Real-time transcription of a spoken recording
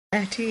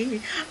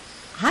Matty,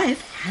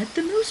 I've had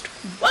the most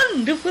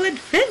wonderful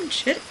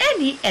adventure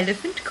any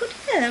elephant could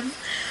have.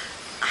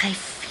 I've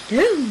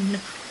flown,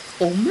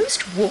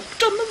 almost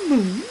walked on the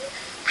moon,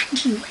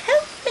 and you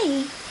helped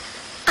me.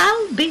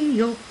 I'll be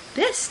your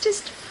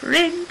bestest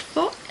friend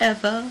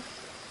forever.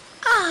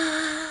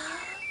 Ah.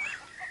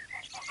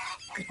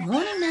 Good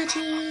morning,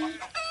 Matty.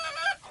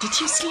 Did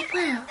you sleep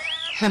well?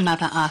 Her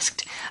mother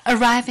asked,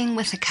 arriving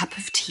with a cup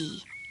of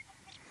tea.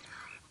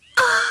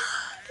 Oh,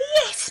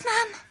 yes,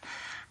 Mum.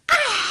 I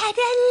had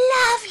a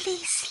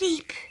lovely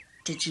sleep.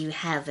 Did you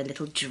have a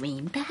little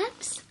dream,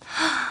 perhaps?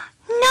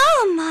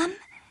 No, Mum.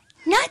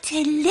 Not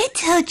a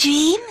little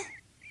dream.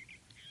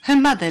 Her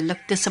mother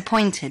looked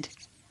disappointed.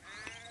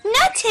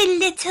 Not a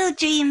little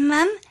dream,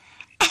 Mum.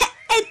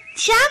 A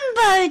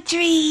jumbo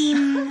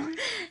dream.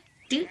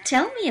 Do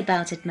tell me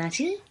about it,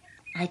 Matty.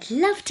 I'd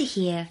love to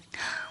hear.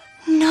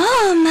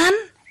 No, Mum.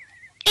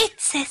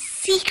 It's a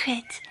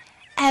secret.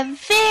 A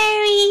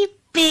very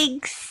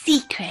big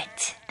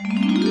secret.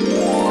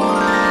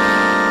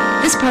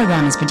 This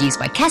program is produced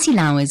by Cassie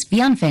Lowers,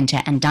 Vian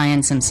Venter and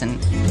Diane Simpson.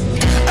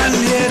 And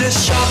here is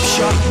it's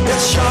sharp,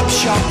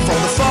 from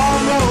the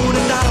farm road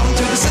and down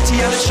to the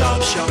city, and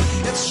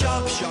it's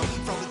sharp,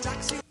 from the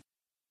taxi.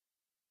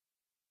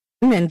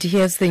 And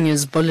here's the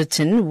news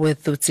bulletin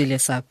with Utsile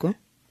Saku.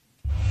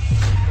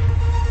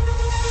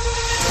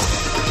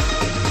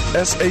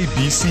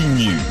 SABC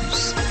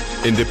News,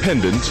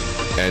 independent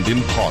and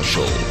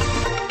impartial.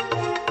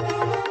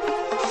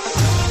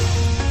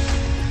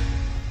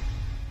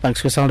 Thanks,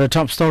 Cassandra.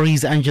 Top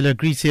stories. Angela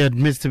Gcabashe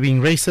admits to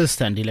being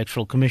racist and the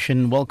Electoral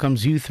Commission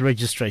welcomes youth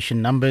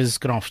registration numbers.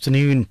 Good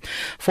afternoon.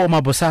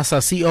 Former Bosasa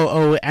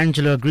COO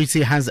Angela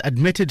Gcabashe has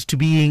admitted to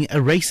being a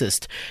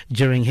racist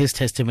during his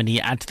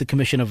testimony at the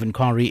Commission of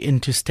Inquiry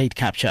into state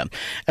capture.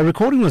 A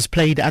recording was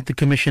played at the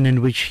Commission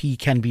in which he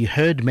can be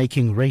heard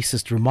making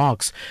racist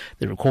remarks.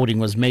 The recording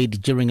was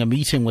made during a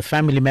meeting with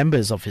family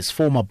members of his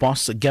former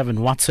boss,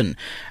 Gavin Watson.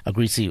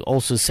 Gcabashe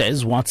also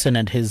says Watson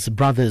and his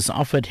brothers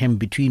offered him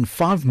between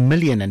 5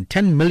 million and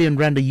 10 million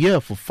rand a year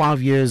for 5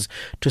 years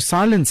to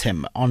silence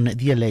him on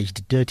the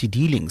alleged dirty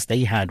dealings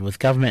they had with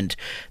government.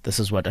 This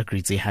is what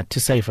Gcabashe had to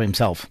say for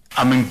himself.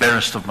 I'm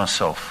embarrassed of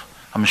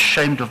myself. I'm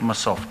ashamed of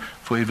myself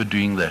for ever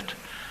doing that.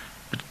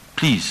 But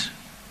please,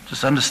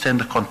 just understand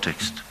the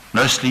context.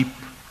 No sleep.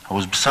 I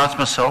was beside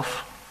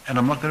myself, and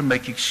I'm not going to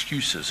make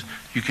excuses.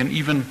 You can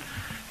even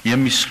hear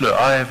me slur.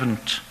 I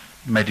haven't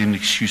made an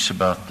excuse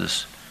about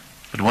this.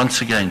 But once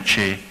again,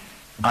 Chair,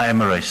 I am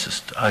a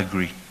racist. I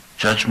agree.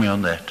 Judge me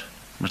on that.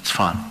 It's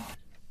fine.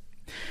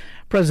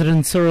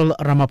 President Cyril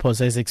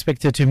Ramaphosa is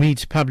expected to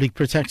meet Public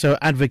Protector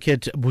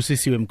Advocate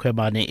Makhosi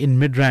Amanda in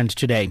Midrand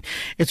today.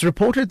 It's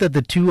reported that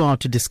the two are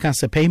to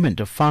discuss a payment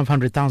of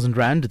 500,000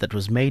 rand that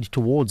was made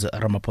towards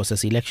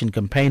Ramaphosa's election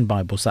campaign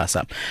by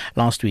Bosasa.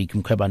 Last week,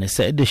 Amanda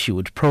said she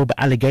would probe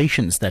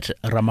allegations that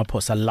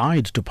Ramaphosa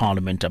lied to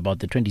Parliament about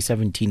the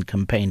 2017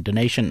 campaign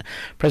donation.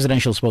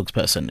 Presidential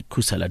spokesperson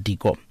Kusela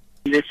Diko.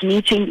 This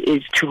meeting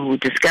is to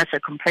discuss a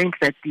complaint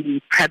that the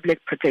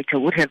public protector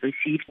would have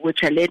received,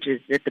 which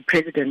alleges that the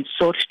president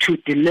sought to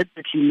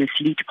deliberately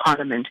mislead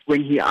Parliament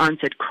when he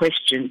answered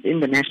questions in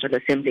the National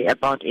Assembly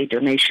about a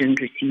donation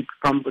received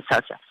from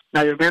Bosasa.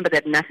 Now, remember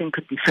that nothing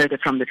could be further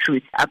from the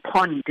truth.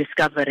 Upon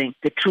discovering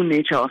the true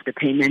nature of the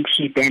payment,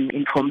 he then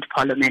informed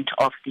Parliament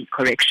of the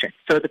correction.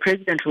 So the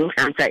president will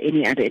answer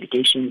any other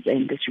allegations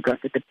in this regard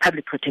that the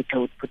public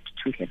protector would put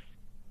to him.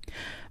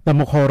 The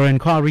Mokgoro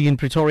inquiry in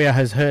Pretoria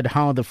has heard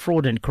how the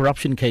fraud and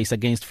corruption case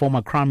against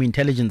former crime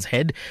intelligence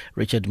head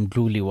Richard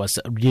Mdluli was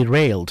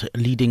derailed,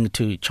 leading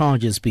to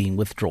charges being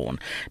withdrawn.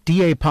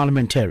 DA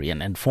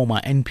parliamentarian and former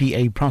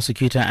NPA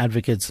prosecutor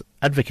advocate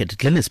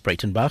Glenys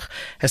Breitenbach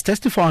has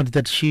testified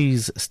that she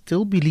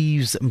still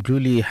believes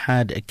Mdluli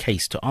had a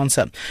case to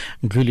answer.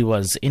 Mdluli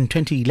was in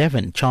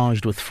 2011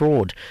 charged with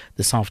fraud.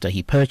 This after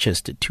he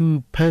purchased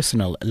 2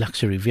 personal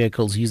luxury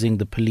vehicles using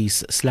the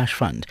police slush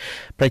fund.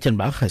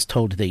 Breitenbach has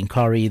told the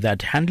inquiry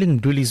that handling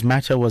Mdluli's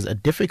matter was a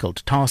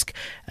difficult task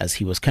as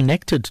he was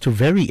connected to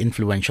very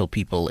influential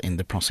people in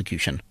the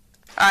prosecution.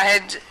 I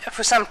had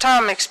for some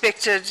time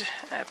expected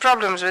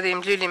problems with the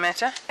Mdluli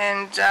matter,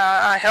 and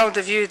I held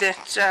the view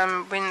that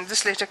when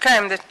this letter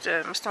came that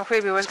Mr.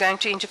 Mkhwebi was going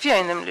to interfere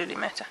in the Mdluli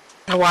matter.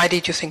 Why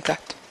did you think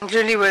that?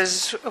 Mdluli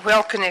was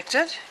well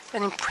connected,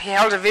 and he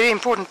held a very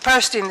important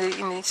post in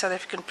the South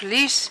African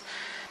police.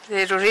 There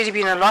had already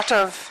been a lot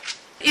of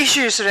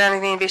issues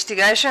surrounding the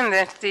investigation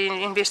that the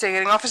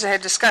investigating officer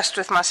had discussed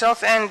with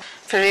myself and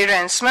Ferreira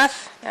and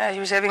Smith. He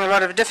was having a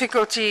lot of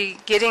difficulty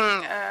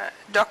getting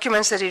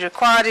documents that he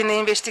required in the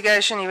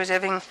investigation. He was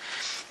having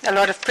a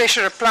lot of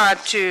pressure applied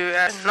to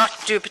not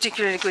do a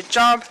particularly good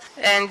job,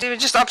 and there were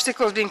just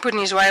obstacles being put in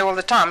his way all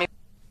the time.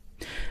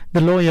 The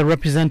lawyer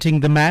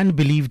representing the man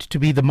believed to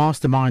be the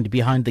mastermind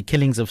behind the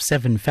killings of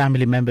 7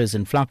 family members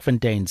in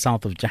Vlakfontein,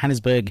 south of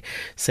Johannesburg,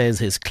 says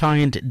his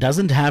client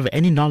doesn't have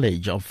any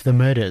knowledge of the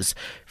murders.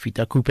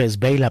 Fita Kupe's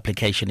bail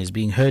application is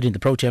being heard in the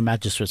Protea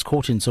Magistrates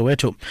Court in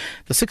Soweto.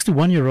 The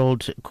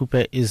 61-year-old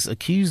Kupe is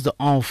accused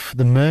of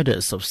the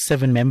murders of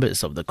 7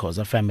 members of the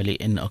Khoza family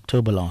in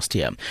October last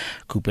year.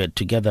 Kupe,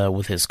 together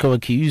with his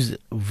co-accused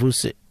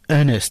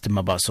Ernest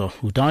Mabaso,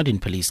 who died in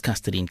police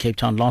custody in Cape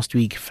Town last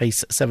week,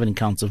 face 7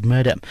 counts of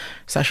murder.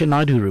 Sasha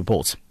Naidu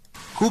reports.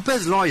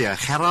 Kupe's lawyer,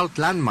 Gerald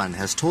Landman,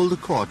 has told the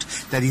court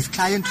that his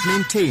client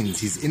maintains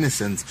his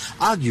innocence,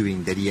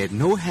 arguing that he had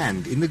no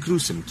hand in the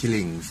gruesome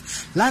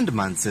killings.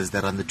 Landman says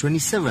that on the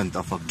 27th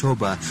of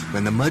October,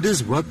 when the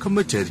murders were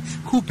committed,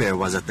 Kupe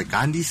was at the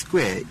Gandhi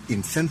Square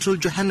in central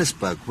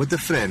Johannesburg with a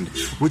friend,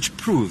 which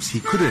proves he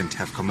couldn't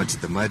have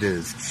committed the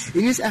murders.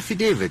 In his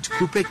affidavit,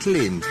 Kupe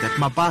claimed that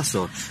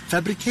Mabaso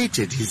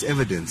fabricated his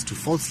evidence to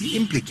falsely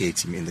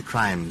implicate him in the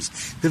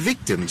crimes. The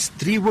victims,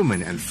 3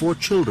 women and 4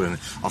 children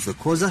of the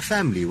Khoza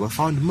family, were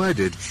found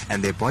murdered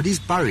and their bodies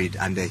buried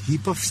under a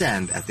heap of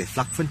sand at their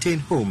Vlakfontein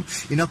home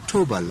in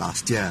October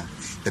last year.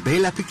 The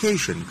bail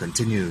application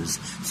continues.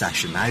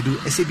 Sasha Naidu,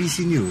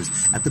 SABC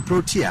News, at the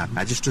Protea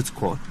Magistrates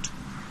Court.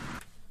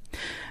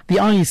 The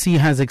IEC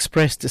has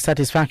expressed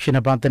satisfaction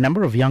about the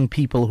number of young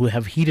people who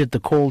have heeded the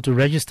call to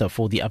register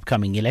for the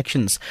upcoming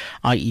elections.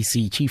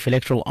 IEC Chief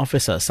Electoral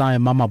Officer Saya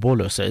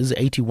Mamabolo says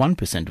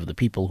 81% of the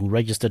people who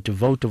registered to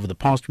vote over the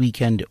past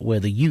weekend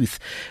were the youth.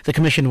 The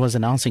Commission was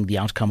announcing the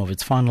outcome of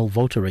its final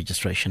voter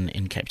registration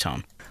in Cape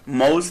Town.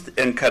 Most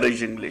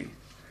encouragingly,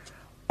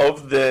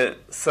 of the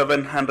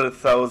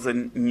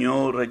 700,000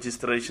 new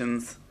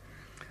registrations,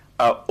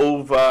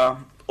 over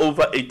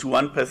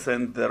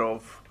 81%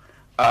 thereof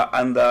are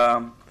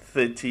under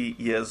 30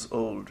 years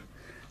old.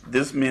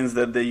 This means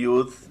that the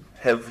youth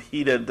have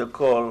heeded the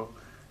call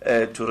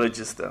to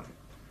register,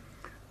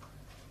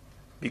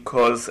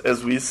 because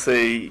as we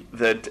say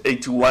that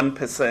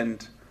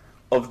 81%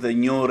 of the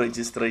new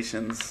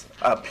registrations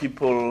are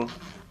people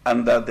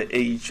under the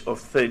age of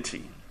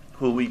 30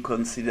 who we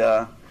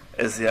consider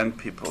as young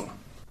people.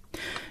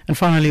 And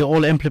finally,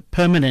 all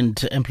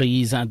permanent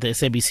employees at the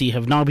SABC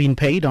have now been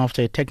paid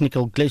after a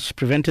technical glitch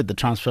prevented the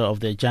transfer of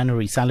their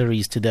January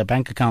salaries to their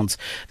bank accounts.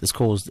 This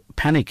caused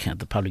panic at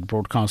the public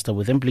broadcaster,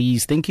 with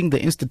employees thinking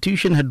the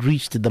institution had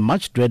reached the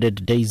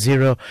much-dreaded day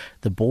zero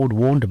the board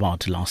warned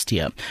about last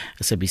year.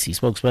 SABC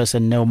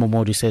spokesperson Neo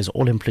Momodi says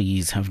all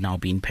employees have now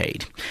been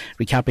paid.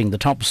 Recapping the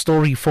top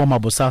story, former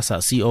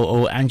Bosasa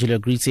COO Angela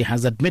Gcabashe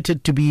has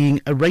admitted to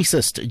being a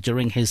racist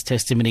during his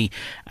testimony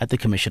at the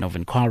Commission of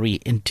Inquiry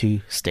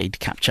into State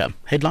Capture.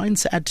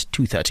 Headlines at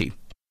 2:30.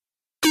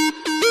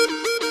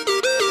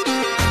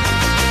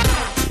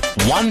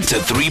 1 to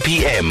 3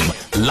 p.m.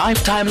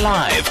 Lifetime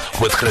Live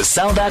with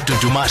Griselda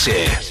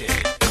Dudumashe.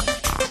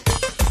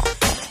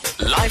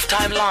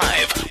 Lifetime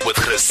Live with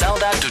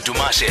Griselda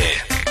Dudumashe.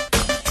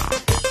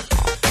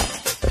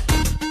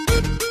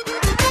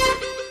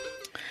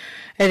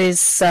 It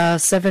is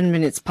 7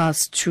 minutes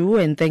past 2,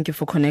 and thank you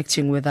for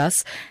connecting with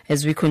us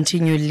as we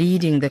continue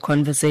leading the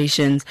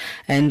conversations.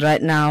 And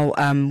right now,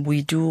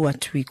 we do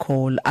what we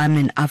call I'm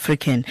an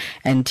African.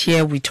 And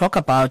here we talk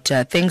about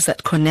things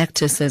that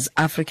connect us as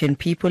African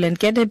people and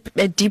get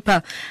a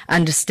deeper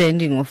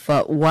understanding of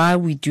why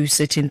we do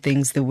certain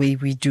things the way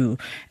we do.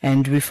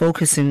 And we're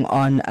focusing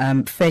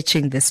on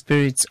fetching the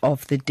spirits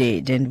of the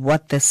dead and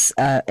what this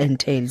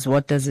entails.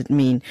 What does it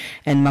mean?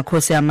 And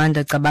Makhosi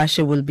Amanda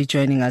Gcabashe will be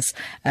joining us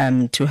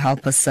to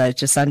help us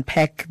just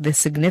unpack the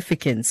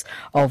significance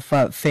of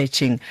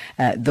fetching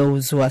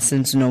those who are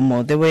since no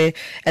more. There were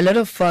a lot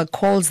of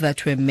calls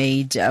that were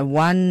made.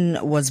 One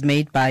was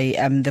made by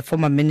the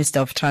former Minister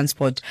of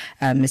Transport,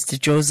 Mr.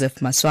 Joseph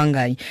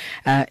Maswangai,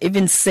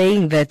 even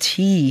saying that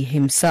he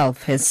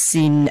himself has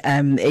seen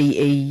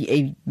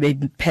a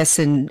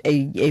person,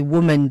 a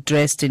woman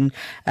dressed in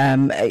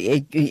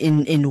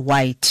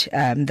white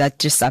that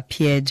just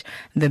appeared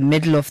in the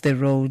middle of the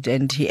road,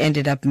 and he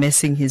ended up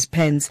messing his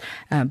pants,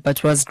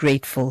 but was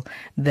grateful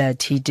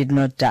that he did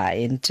not die.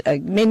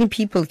 And many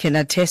people can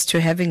attest to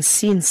having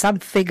seen some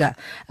figure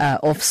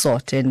of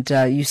sort, and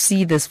you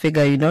see this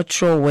figure, you're not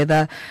sure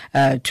whether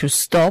to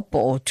stop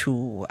or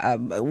to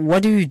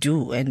what do you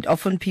do? And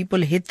often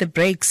people hit the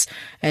brakes,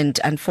 and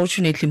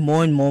unfortunately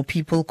more and more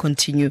people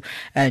continue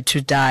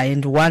to die.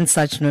 And one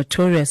such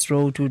notorious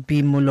road would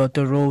be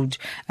Moloto Road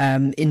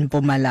in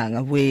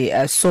Mpumalanga,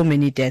 where so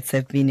many deaths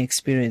have been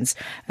experienced.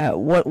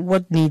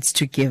 What needs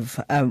to give?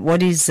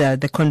 What is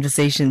the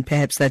conversation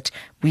perhaps that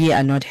we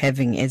are not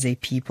having as a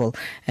people?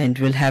 And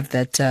we'll have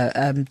that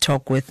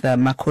talk with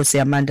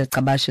Makhosi Amanda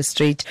Gcabashe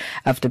straight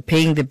after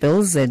paying the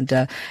bills.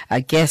 And I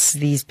guess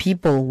these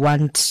people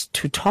want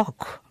to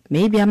talk.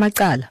 Maybe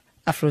Amaqala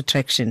Afro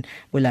Traction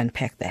will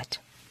unpack that.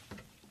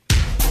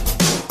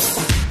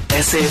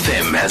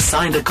 SAFM has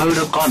signed a code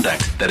of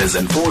conduct that is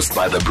enforced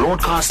by the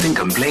Broadcasting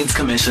Complaints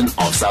Commission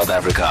of South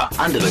Africa.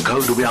 Under the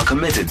code, we are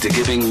committed to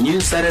giving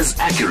news that is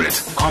accurate,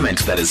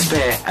 comment that is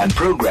fair, and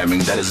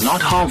programming that is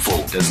not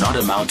harmful, does not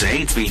amount to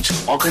hate speech,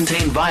 or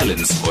contain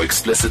violence or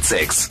explicit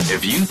sex.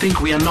 If you think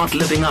we are not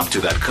living up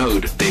to that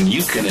code, then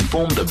you can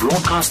inform the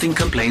Broadcasting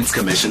Complaints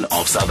Commission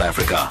of South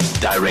Africa.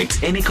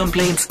 Direct any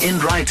complaints in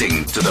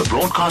writing to the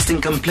Broadcasting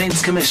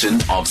Complaints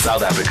Commission of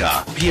South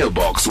Africa. PO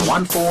Box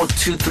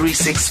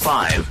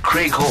 142365,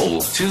 Craig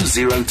Hall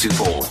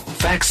 2024.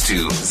 Fax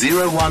to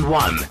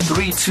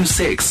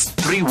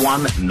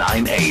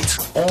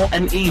 011-326-3198 or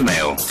an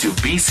email to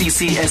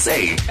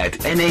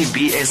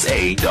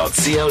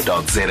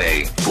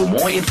bccsa@nabsa.co.za. For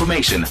more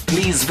information,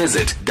 please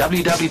visit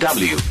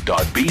www.bccsa.co.za.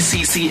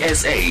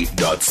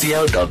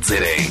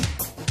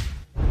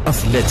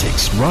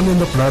 Athletics run in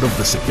the blood of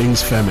the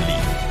Sebeng's family.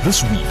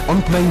 This week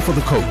on Playing for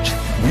the Coach,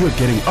 we are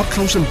getting up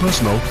close and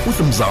personal with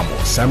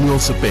Mzamo Samuel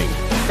Sebeng,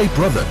 a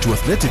brother to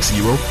athletics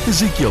hero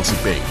Ezekiel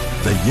Sebeng.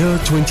 The year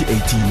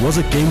 2018 was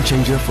a game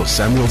changer for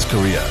Samuel's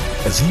career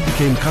as he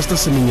became Caster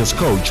Semenya's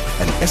coach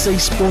and SA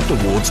Sport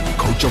Awards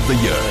Coach of the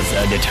Year.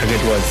 The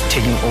target was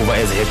taking over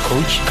as a head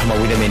coach, come up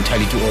with a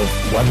mentality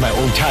of want my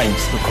own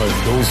times because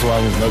those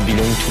ones not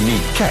belong to me.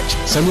 Catch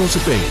Samuel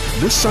Sebeng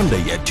this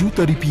Sunday at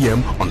 2:30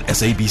 p.m. on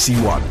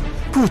SABC1.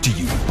 Brought to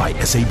you by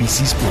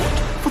SABC Sport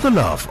for the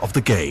love of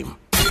the game.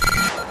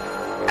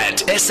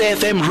 At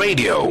SAFM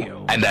Radio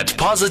and at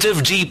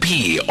Positive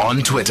GP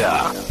on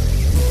Twitter.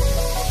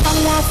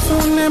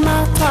 Angafune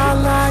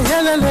makhala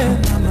yelele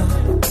mama,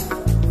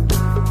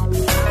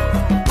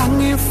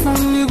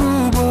 angifuni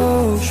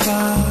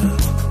kuboshwa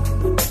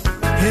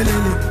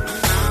yelele,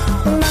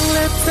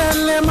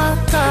 nangilethele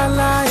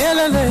makhala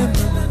yelele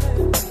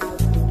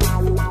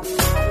mama,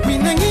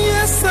 mina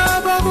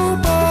ngiyesaba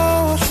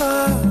kuboshwa.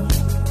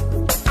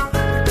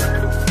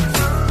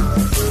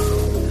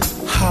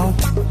 How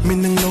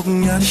mina ngilokhu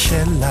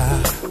ngiyashela,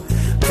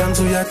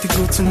 kanti uyathi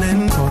kuthi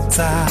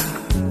nendoda.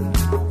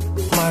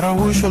 Mara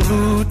usho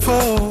lutfo,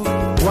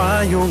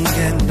 why you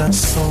ngenda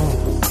so?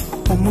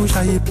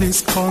 Umushayi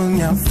please call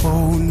your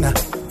phone.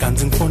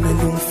 Kanzi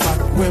ngifonela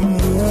umfakwe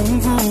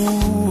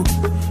Mungu.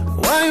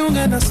 Why you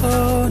ngenda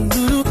so?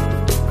 Ndulu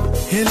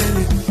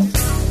helele.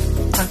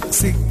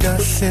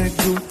 Akusikahle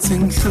kuthi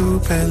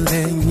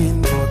ngihluphele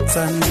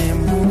indoda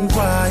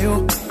nemungwayo.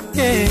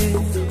 Yeah.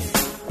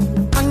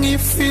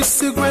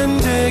 Angifisi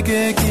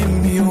kwendeke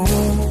kimi.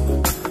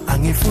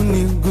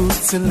 Angifuni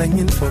ukuthi la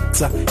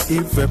ngindodza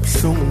ive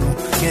buhlungu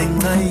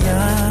ngenxa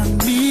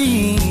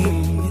yami,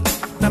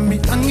 nami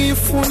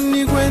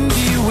angifuni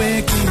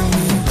kwendiwe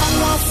kimi.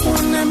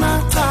 Angafune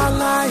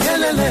makhala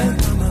yelele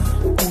mama,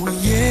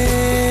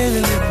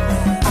 uyelele,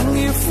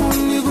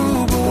 angifuni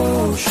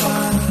kuboshwa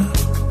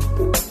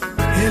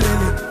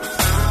yelele,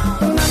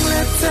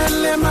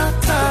 nangilethele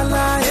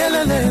makhala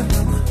yelele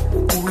mama,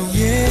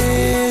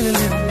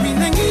 uyelele,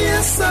 mina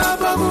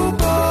ngiyesaba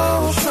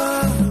kuboshwa.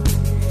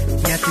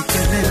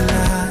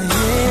 Yatikelela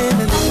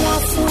yelele,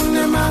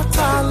 wafune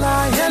makhala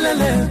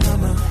yelele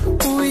mama,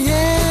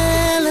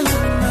 uyelele,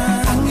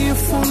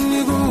 angifuni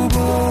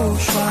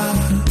kuboshwa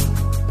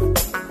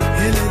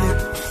yelele,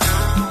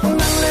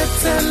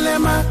 nangilethele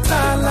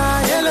makhala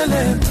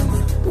yelele mama,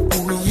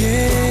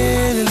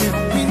 uyelele,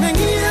 mina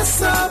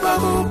ngiyesaba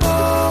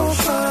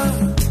kuboshwa.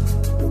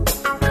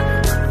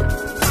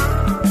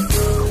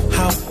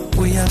 How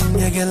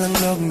uyamnyekela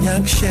ngilokhu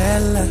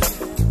ngiyakushela,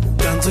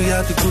 kanti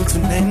uyathi kuthi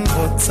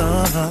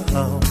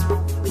nendoda.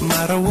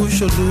 Mara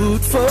usho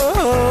lutfo,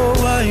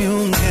 why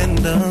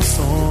ungenda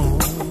so?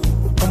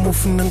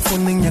 Amufuna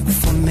ngifune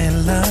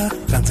ngiyakufonela,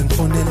 kanti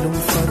ngifonela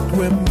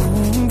umfakwe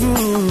Mungu.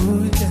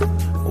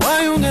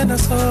 Why ungenda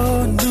so?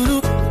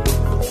 Ndulu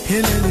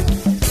helele.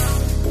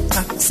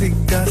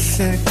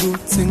 Akusikahle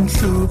kuthi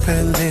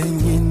ngihluphele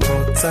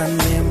indoda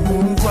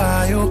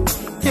nemungwayo.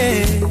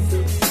 Yeah.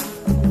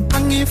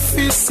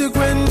 Angifisi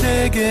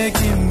kwendeke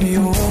kimi.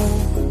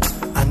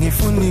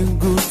 Angifuni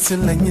ukuthi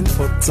la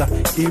ngindodza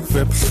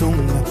ive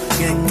buhlungu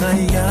ngenxa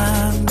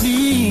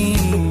yami,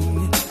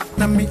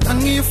 nami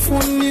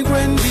angifuni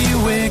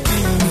kwendiwe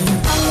kimi.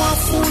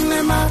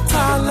 Angafune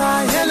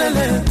makhala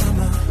yelele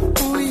mama,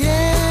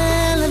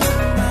 uyelele,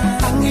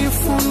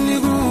 angifuni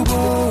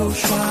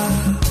kuboshwa.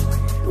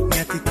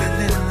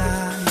 Ngiyatikelela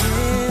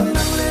yelele,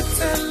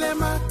 nangilethele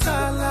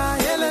makhala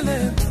yelele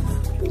mama,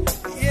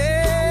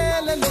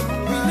 yelele,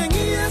 mina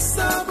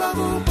ngiyesaba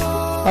kuboshwa.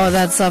 Oh,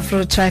 that's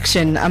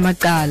Repatriation,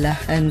 Amagala.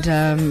 And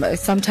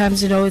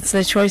sometimes, it's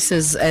the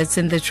choices, it's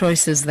in the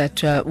choices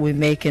that we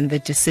make and the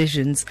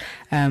decisions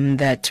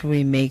that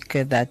we make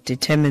that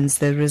determines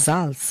the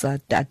results. I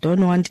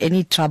don't want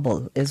any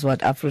trouble, is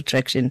what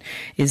Repatriation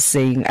is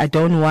saying. I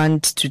don't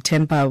want to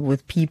tamper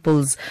with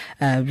people's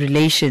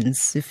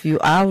relations. If you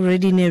are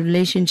already in a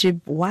relationship,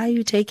 why are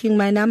you taking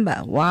my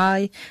number?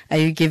 Why are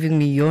you giving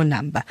me your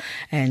number?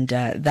 And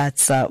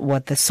that's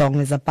what the song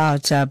is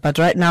about. But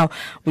right now,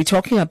 we're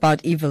talking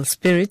about even evil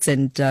spirits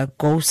and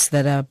ghosts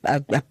that are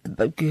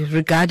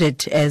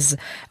regarded as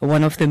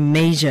one of the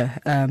major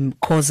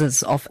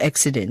causes of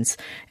accidents.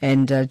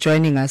 And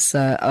joining us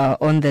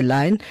on the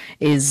line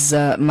is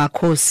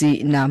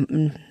Makhosi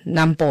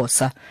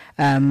Namposa.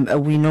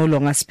 We no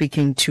longer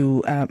speaking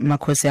to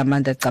Makhosi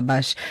Amanda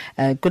Gcabashe.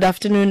 Good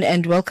afternoon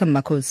and welcome,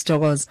 Makhosi.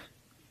 Togoz.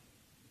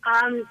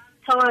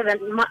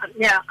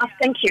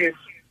 Thank you.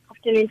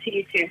 Afternoon to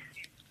you too.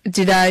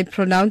 Did I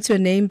pronounce your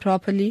name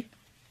properly?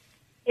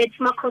 It's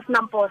Makhosi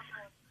Namposa.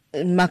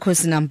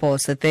 Makhosi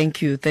Namposa,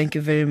 thank you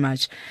very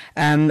much.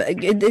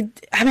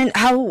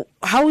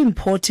 How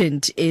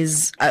important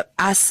is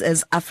us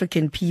as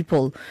African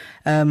people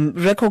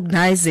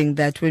recognizing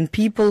that when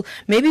people,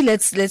 maybe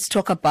let's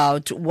talk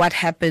about what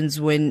happens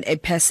when a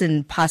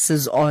person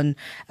passes on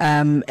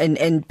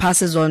and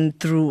passes on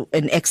through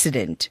an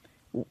accident.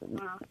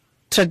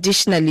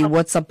 Traditionally,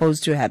 what's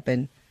supposed to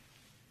happen?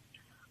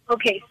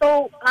 Okay,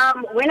 so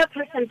when a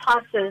person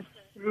passes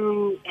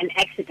through an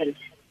accident,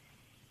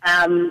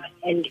 and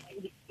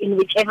in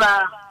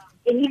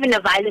even a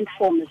violent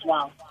form as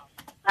well,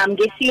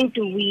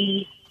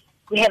 we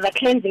have a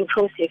cleansing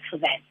process for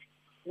that,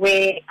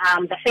 where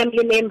the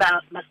family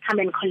member must come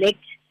and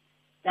collect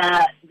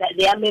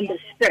their member's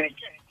spirit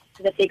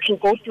so that they can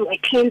go through a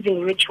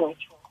cleansing ritual,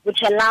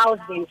 which allows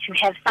them to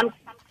have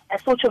a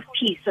sort of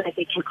peace so that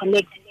they can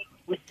connect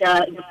with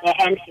their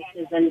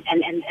ancestors and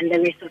the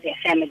rest of their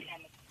family.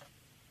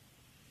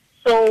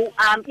 So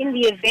in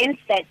the event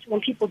that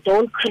when people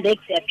don't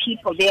collect their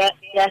people, their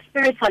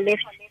spirits are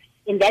left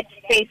in that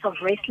space of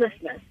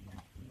restlessness,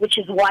 which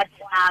is what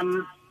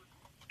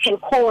can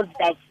cause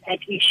that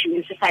issue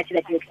in society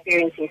that we're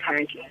experiencing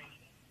currently.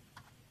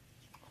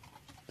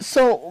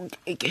 So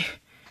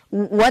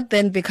what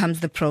then becomes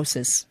the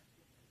process?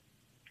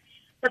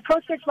 The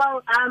process,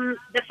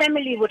 the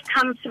family would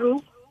come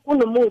through.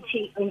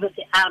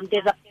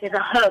 There's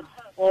a herb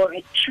or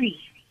a tree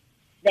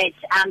that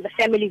the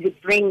family would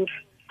bring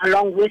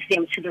along with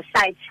them to the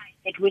site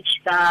at which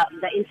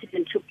the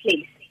incident took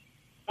place.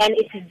 And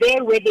it's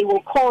there where they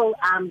will call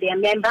their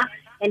member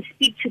and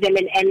speak to them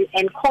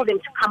and call them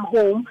to come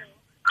home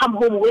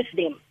with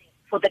them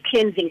for the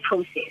cleansing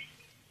process.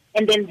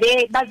 And then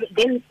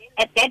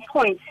at that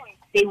point,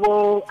 they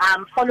will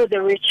follow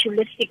the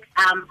ritualistic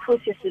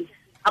processes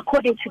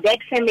according to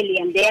that family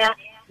and their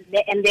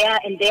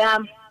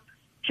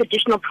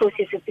traditional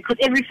processes, because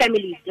every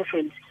family is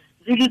different.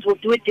 Zulus will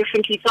do it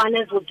differently,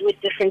 Tswanas will do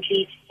it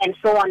differently, and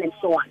so on and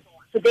so on.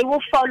 So they will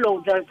follow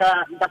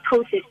the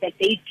process that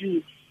they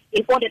do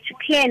in order to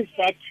cleanse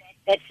that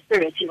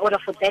spirit, in order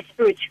for that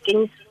spirit to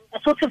gain a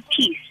sort of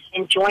peace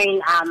and join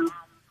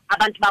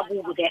Abantu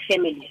Babu with their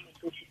family,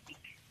 so to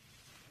speak.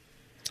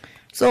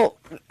 So,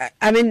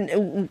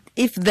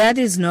 if that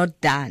is not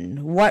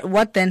done,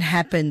 what then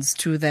happens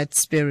to that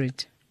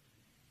spirit?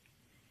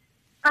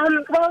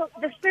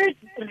 The spirit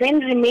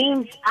then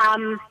remains,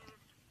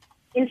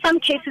 in some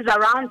cases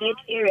around that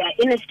area,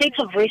 in a state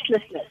of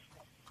restlessness.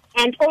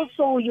 And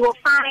also you will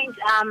find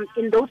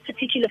in those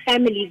particular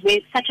families where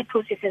such a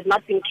process has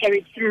not been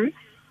carried through,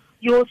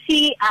 you will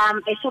see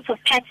a sort of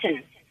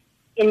pattern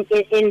in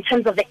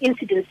terms of the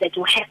incidents that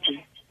will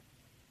happen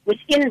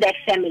within that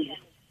family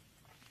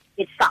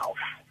itself.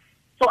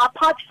 So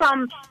apart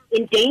from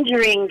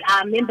endangering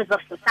members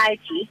of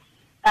society,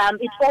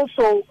 it's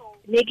also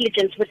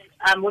negligence with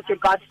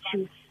regards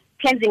to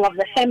cleansing of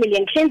the family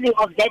and cleansing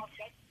of that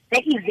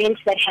event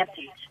that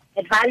happened,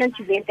 that violent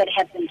event that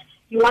happened.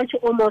 You want to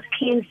almost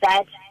cleanse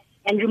that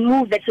and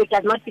remove that so it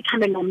does not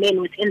become a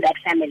domain within that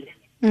family.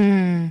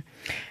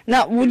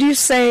 Now, would you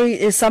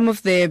say some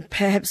of the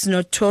perhaps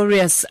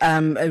notorious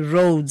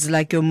roads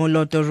like your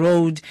Moloto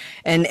Road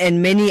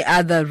and many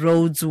other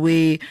roads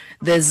where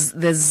there's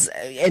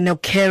an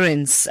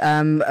occurrence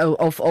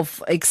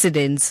of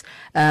accidents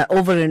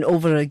over and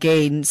over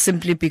again,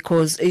 simply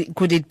because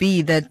could it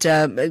be that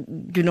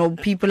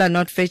people are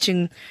not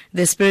fetching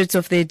the spirits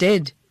of their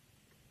dead?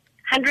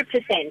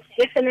 100%,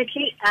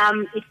 definitely.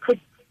 It could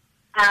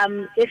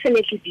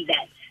definitely be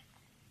that.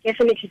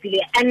 Definitely be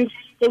there. And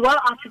there were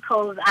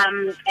articles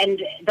and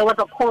there was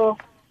a call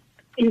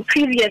in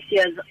previous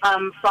years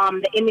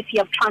from the Ministry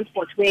of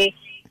Transport where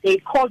they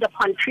called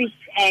upon priests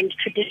and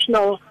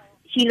traditional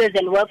healers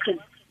and workers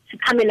to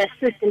come and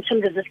assist in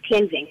terms of this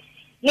cleansing.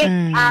 Yes,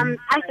 us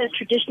as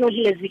traditional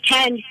healers, we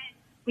can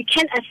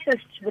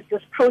assist with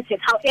this process.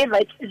 However,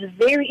 it is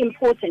very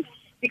important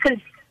because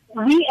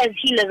we as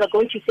healers are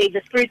going to say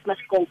the spirits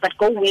must go, but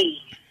go away.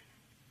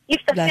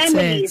 If the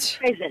family is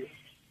present,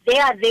 they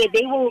are there.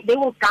 They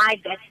will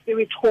guide that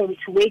spirit home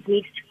to where it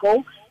needs to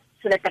go,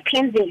 so that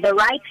the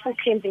rightful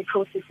cleansing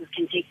processes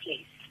can take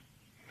place.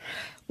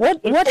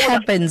 What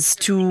happens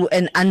to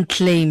an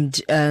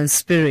unclaimed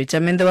spirit?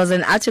 There was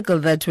an article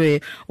that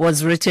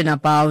was written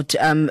about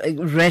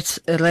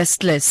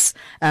restless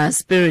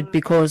spirit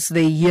because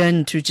they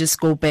yearn to just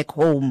go back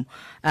home.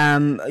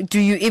 Do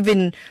you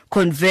even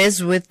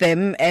converse with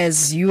them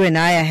as you and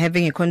I are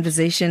having a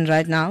conversation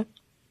right now?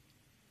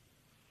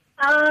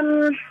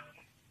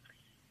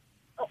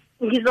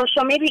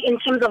 So maybe in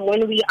terms of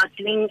when we are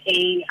doing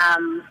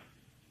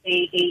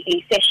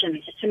a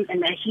session,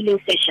 a healing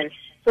session.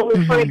 So,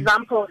 for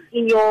example,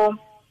 in your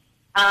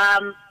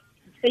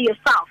say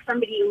yourself,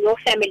 somebody in your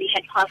family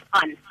had passed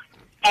on,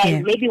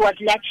 and maybe was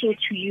latching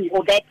to you,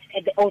 or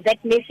that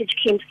message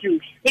came through.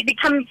 They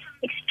become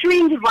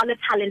extremely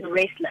volatile and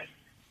restless.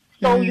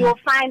 So you'll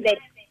find that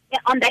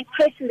on that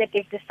person that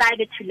they've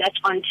decided to latch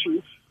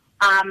onto,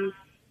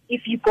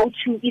 if you go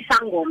to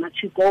Isangoma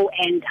to go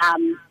and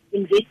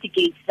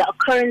investigate the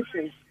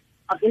occurrences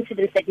of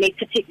incidents that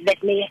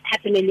may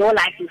happen in your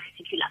life in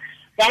particular,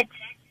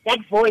 that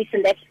voice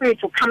and that spirit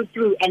will come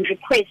through and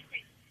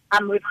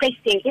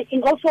requesting.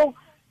 And also,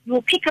 you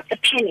will pick up the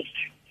panic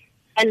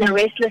and the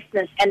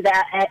restlessness and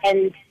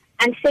the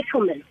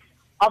unsettlement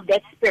of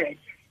that spirit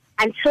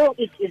until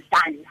it is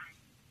done.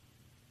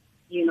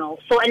 You know,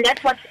 so and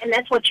that's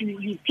what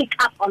you pick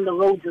up on the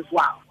roads as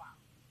well.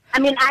 I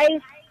mean, I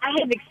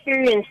have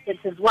experienced it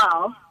as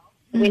well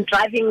when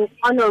driving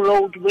on a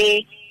road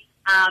where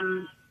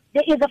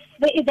there is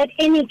that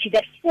energy,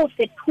 that force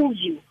that pulls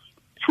you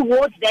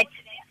towards that,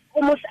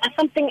 almost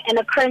an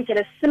occurrence that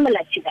is similar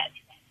to that,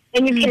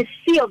 and you can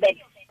feel that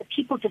the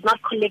people did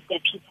not collect their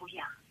people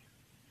here.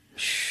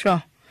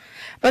 Sure.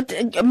 But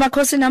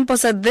Makhosi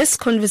Namposa, this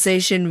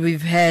conversation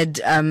we've had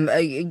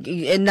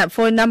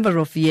for a number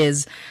of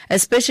years,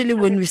 especially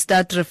when we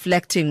start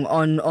reflecting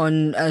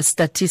on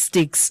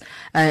statistics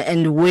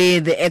and where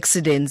the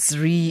accidents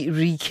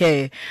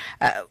recur.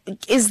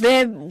 Is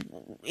there,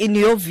 in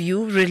your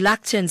view,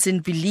 reluctance in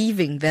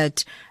believing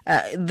that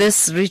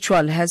this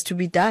ritual has to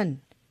be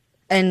done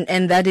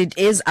and that it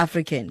is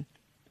African?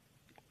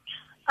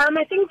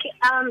 I think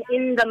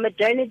in the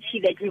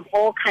modernity that we've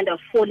all kind of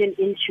fallen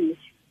into,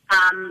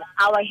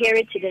 our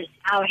heritage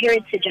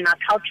and our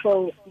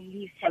cultural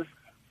beliefs have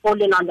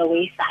fallen on the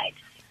wayside.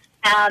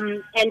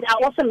 And I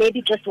also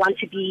maybe just want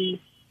to be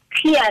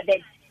clear that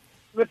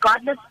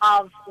regardless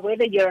of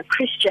whether you're a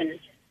Christian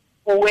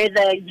or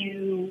whether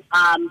you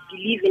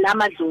believe in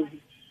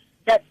Amazozi,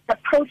 that the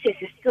process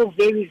is still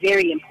very,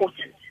 very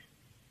important.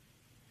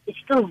 It's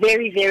still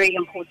very, very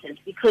important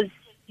because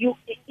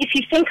if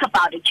you think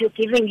about it, you're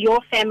giving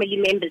your family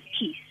members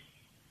peace.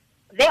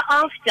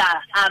 Thereafter,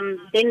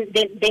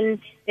 then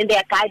they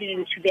are guided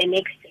into their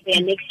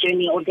next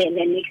journey or their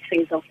next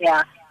phase of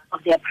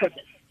their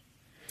purpose.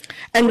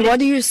 And what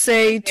do you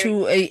say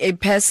to a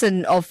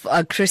person of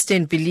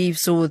Christian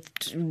beliefs who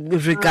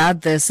would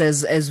regard this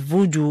as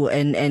voodoo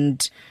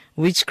and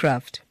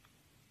witchcraft?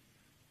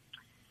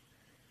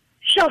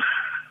 Sure.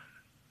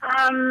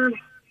 I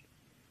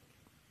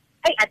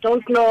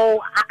don't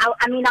know.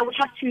 I mean, I would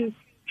have to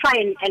try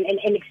and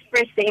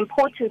express the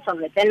importance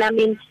of it. And I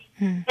mean,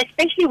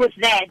 especially with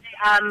that,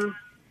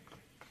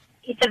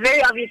 it's a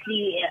very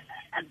obviously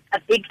a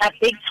big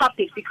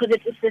topic because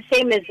it's the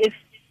same as if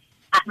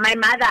my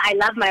mother. I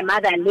love my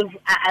mother.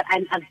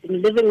 I've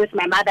been living with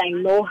my mother. I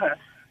know her.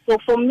 So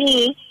for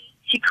me,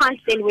 she can't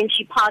then, when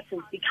she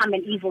passes, become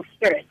an evil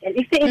spirit. And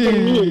if there is a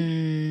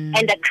need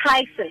and a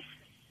crisis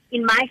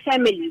in my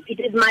family, it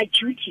is my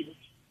duty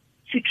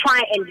to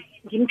try and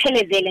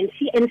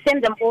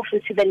send them off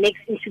into their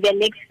next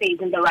phase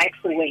in the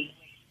rightful way.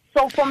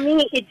 So for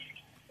me,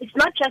 it's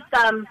not just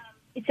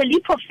it's a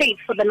leap of faith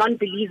for the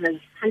non-believers,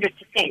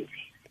 100%,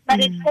 but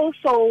it's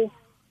also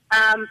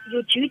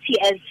your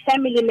duty as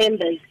family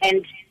members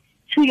and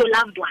to your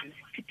loved ones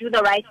to do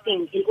the right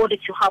thing in order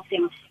to help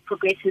them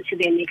progress into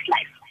their next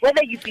life,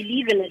 whether you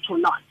believe in it or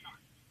not.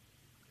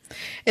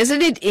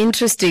 Isn't it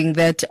interesting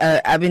that,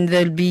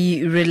 there'll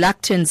be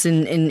reluctance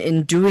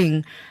in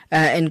doing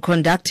and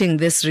conducting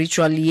this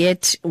ritual,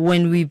 yet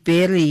when we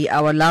bury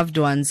our loved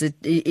ones,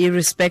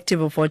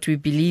 irrespective of what we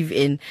believe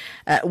in,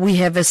 we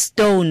have a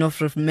stone of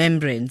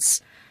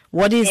remembrance.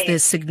 What is the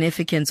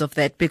significance of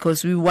that?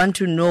 Because we want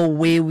to know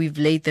where we've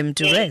laid them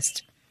to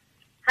rest.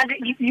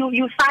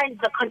 You find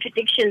the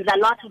contradictions, a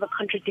lot of the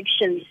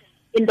contradictions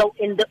in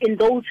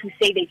those who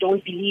say they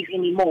don't believe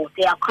anymore.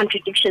 There are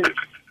contradictions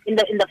in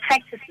the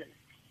practices,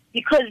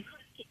 because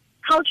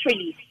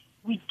culturally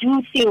we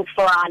do things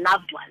for our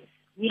loved ones.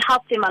 We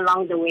help them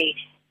along the way,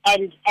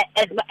 and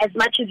as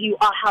much as you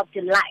are helped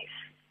in life,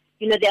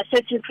 there are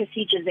certain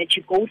procedures that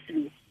you go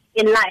through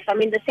in life. I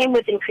mean, the same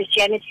within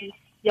Christianity,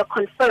 you're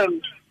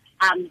confirmed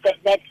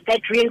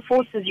that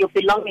reinforces your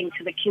belonging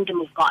to the kingdom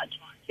of God.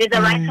 There's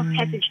a rite of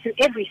passage to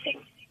everything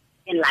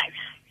in life,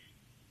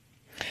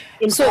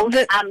 in both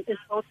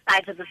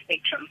sides of the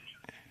spectrum.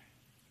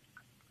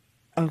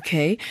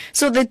 Okay,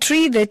 so the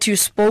tree that you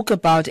spoke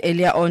about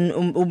earlier on,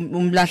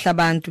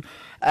 Umlahlabantu,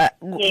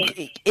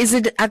 is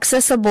it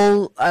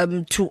accessible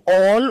to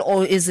all,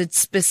 or is it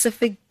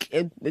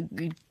specific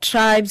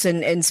tribes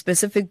and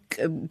specific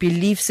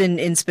beliefs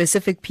in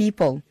specific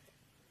people?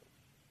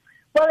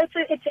 Well,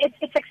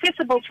 it's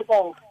accessible to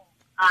all.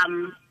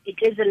 It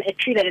is a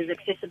tree that is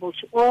accessible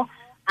to all.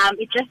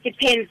 It just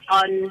depends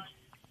on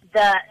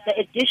the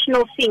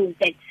additional things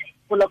that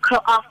will occur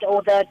after,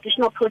 or the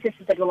additional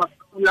processes that will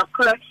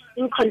occur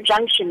in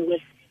conjunction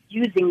with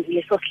using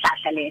the leso.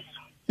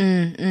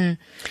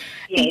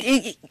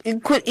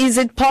 Is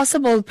it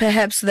possible,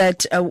 perhaps,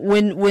 that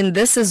when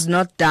this is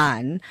not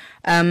done,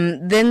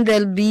 then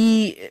there'll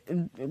be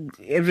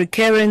a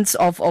recurrence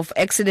of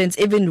accidents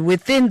even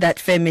within that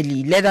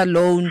family, let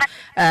alone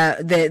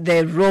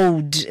the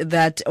road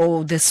that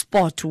or the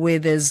spot where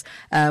there's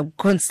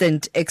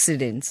constant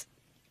accidents?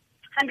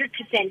 100%.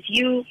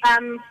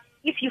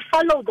 If you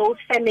follow those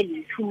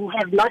families who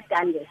have not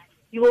done this,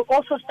 you will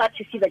also start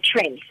to see the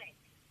trend.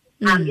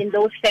 In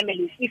those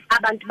families, if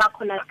abantu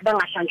bakhona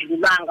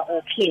bangahlanjululwanga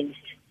or cleansed,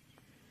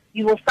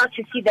 you will start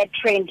to see that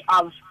trend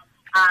of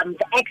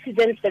the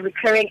accidents, the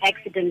recurring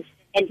accidents,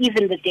 and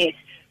even the deaths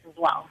as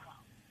well.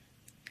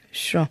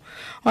 Sure.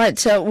 All right,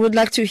 so we'd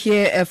like to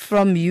hear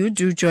from you.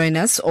 Do join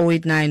us.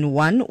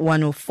 0891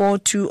 104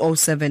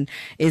 207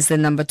 is the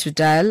number to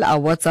dial. Our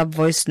WhatsApp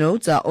voice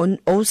notes are on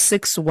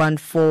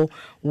 0614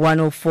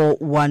 104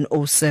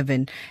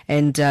 107.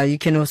 And you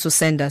can also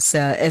send us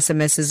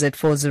SMSs at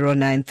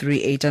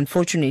 40938.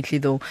 Unfortunately,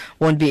 though,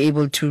 won't be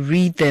able to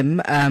read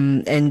them.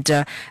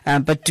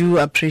 But do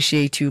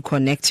appreciate you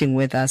connecting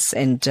with us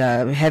and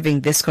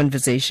having this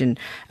conversation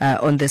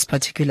on this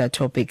particular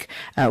topic.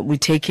 We're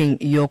taking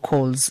your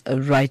calls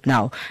right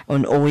now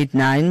on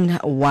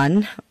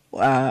 0891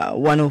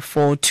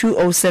 104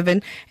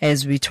 207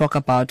 as we talk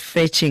about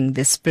fetching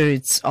the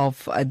spirits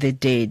of the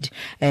dead,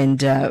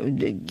 and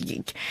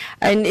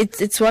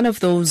it's one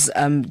of those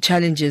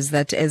challenges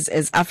that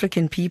as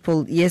African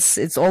people, yes,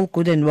 it's all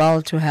good and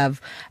well to have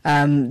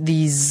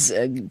these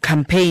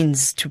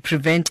campaigns to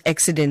prevent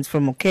accidents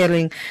from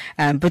occurring,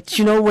 but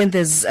when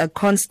there's a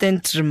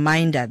constant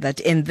reminder that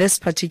in this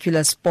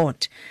particular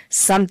spot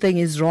something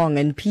is wrong,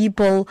 and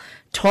people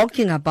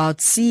talking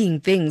about seeing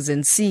things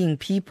and seeing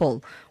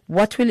people,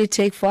 what will it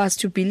take for us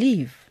to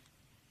believe?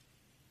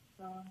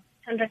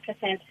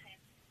 100%.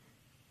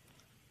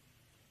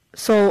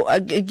 So, I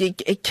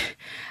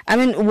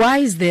mean, why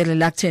is there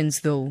reluctance,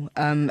 though,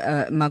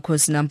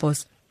 Makhosi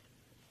Nampos?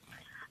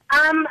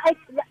 I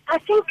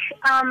think,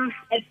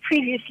 as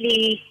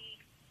previously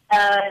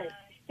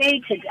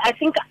stated, I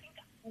think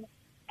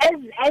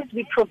as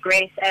we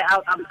progress,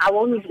 I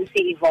won't even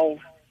say evolve.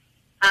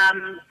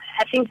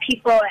 I think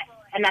people,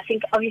 and I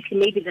think obviously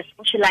maybe the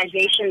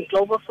socialization,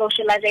 global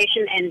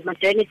socialization and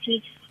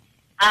modernity,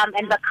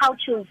 and the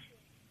cultures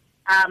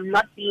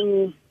not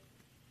being,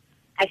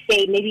 I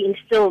say, maybe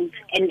instilled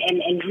and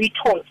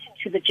retaught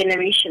to the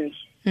generations.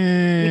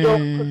 And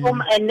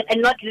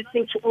not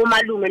listening to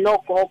Omalume and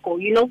Gogo,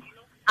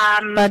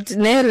 but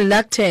no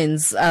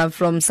reluctance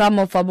from some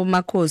of Abu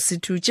Makhosi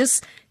to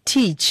just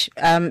teach,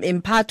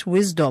 impart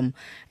wisdom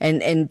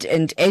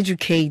and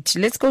educate.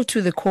 Let's go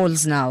to the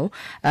calls now.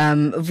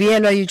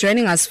 Vielo, are you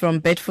joining us from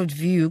Bedford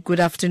View? Good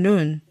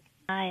afternoon.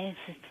 Hi,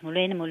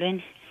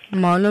 Mulweni.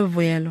 Molo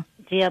Vielo.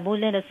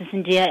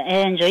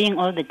 Enjoying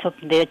all the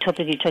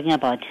topic you're talking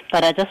about,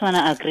 but I just want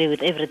to agree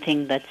with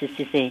everything that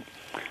Sissy said.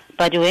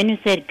 But when you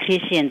said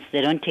Christians,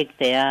 they don't take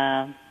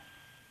their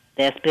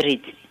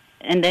spirit,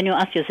 and then you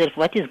ask yourself,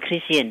 what is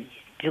Christian?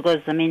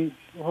 Because, I mean,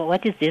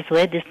 what is this?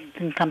 Where this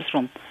thing comes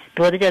from?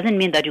 Because it doesn't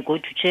mean that you go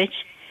to church,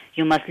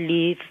 you must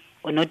live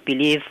or not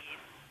believe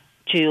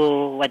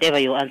to whatever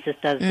your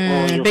ancestors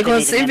or your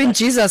because even members.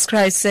 Jesus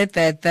Christ said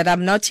that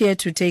I'm not here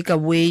to take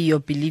away your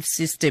belief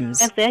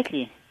systems.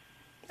 Exactly.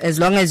 As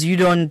long as you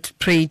don't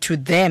pray to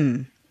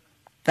them,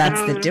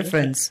 that's the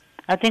difference.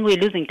 I think we're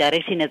losing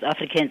direction as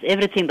Africans.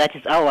 Everything that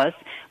is ours,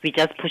 we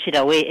just push it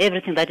away.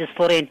 Everything that is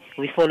foreign,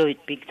 we follow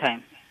it big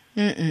time.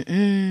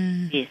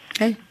 Yes.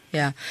 Okay.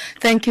 Yeah.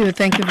 Thank you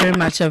very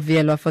much,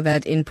 Avielo, for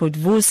that input.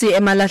 Vusi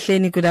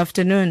Emalahleni, good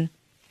afternoon.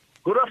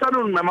 Good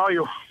afternoon, ma'am. How are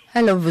you?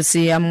 Hello,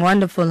 Vusi. I'm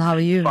wonderful. How are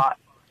you?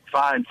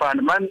 Fine.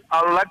 Man,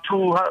 I would like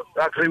to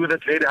agree with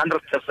that lady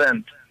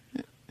 100%.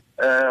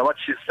 What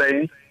she's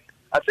saying.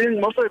 I think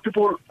most of the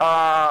people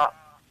are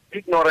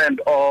ignorant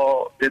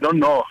or they don't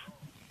know,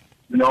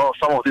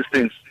 some of these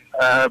things.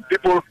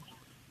 People,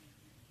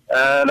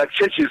 like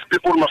churches,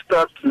 people must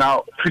start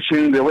now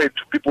preaching the way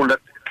to people that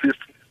at least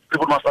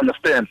people must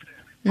understand.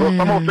 So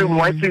some of people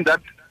might think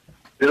that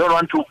they don't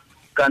want to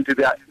country,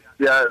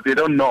 they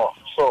don't know.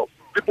 So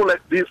people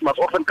like this must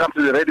often come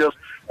to the radios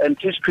and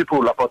teach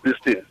people about these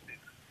things.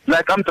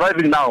 Like I'm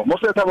driving now.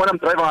 Most of the time when I'm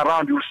driving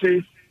around, you'll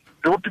see,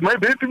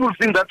 maybe people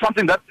think that's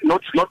something that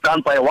it's not done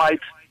by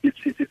whites. It's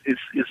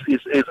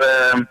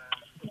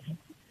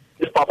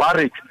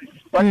barbaric.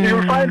 But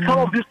you'll find some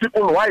of these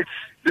people whites.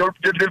 They'll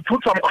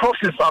put some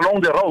crosses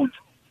along the road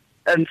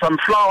and some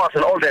flowers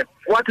and all that.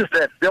 What is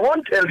that? They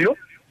won't tell you,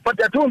 but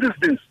they're doing these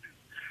things.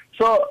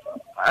 So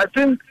I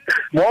think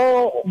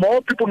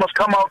more people must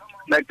come out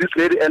like this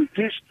lady and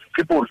teach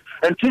people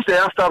and teach the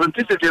youngsters and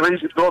teach the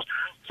generations. Because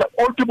so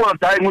all people are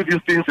dying with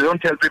these things. They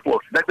don't tell people.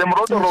 Like the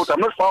Moroto Road,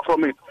 I'm not far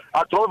from it.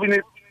 I drove in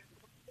it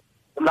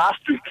last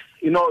week.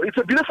 It's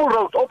a beautiful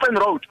road, open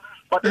road,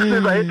 but this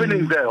is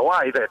happening there.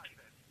 Why that?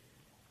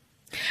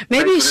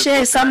 Maybe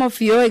share some of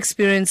your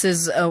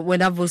experiences,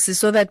 Wenavusi,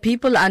 so that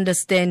people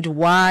understand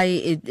why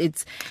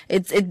it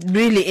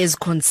really is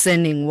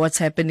concerning what's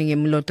happening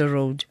in Mloto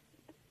Road.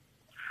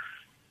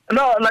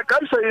 No, like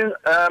I'm saying,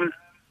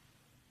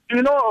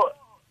 you know,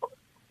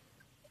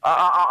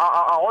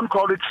 I won't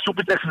call it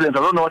stupid accident.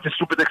 I don't know what is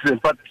stupid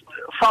accident, but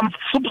some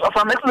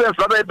accidents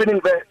that are happening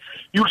there,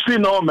 you see,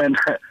 no, man.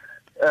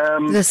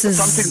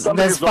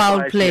 There's foul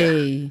right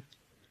play.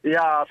 there.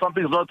 Yeah,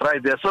 something's not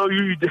right there. So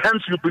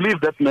hence you believe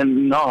that,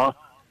 man. No,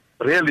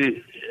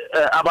 really,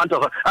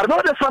 Abantu. I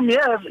remember some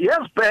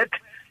years back.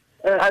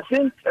 I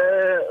think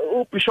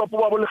Bishop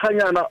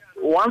Khanyana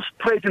once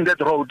prayed in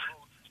that road,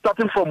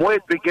 starting from where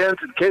it began.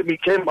 He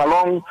came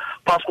along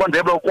past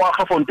Kwandeblo,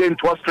 Kwaka Fontaine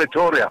towards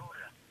Pretoria.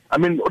 I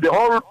mean, the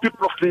whole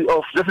people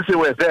of JCC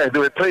were there. They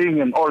were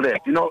praying and all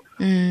that, you know.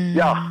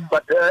 Yeah,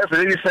 but as the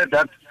lady said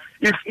that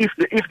if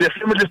the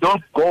families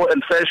don't go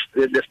and fetch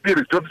the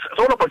spirit, it's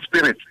all about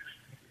spirit,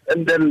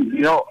 and then,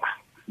 you know,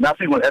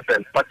 nothing will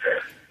happen. But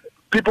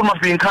people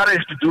must be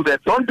encouraged to do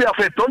that. Don't be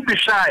afraid. Don't be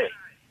shy.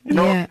 You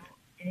know. Yeah.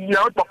 You're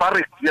not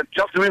barbaric. You're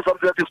just doing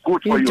something that is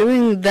good for you. You're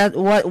doing that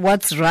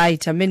what's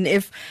right. I mean,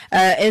 if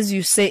as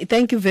you say,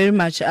 thank you very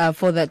much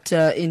for that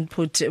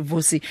input,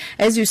 Vusi.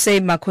 As you say,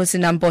 Makhosi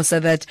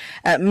Namposa, that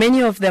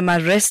many of them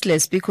are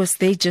restless because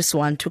they just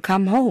want to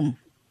come home.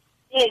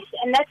 Yes,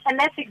 and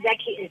that's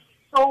exactly it.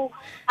 So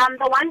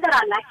the ones that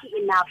are lucky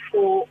enough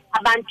for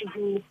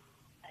Abantu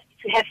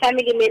to have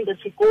family members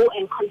who go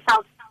and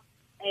consult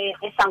a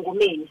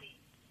Sangomeni,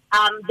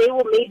 they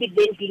will maybe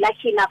then be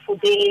lucky enough for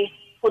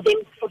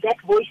that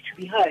voice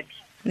to be heard.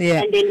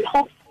 Yeah. And then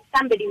hope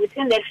somebody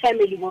within that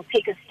family will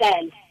take a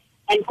stand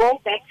and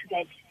go back to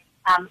that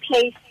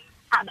place.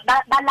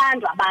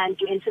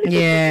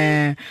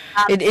 Yeah,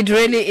 it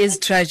really is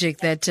tragic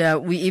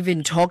that we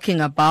even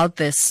talking about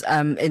this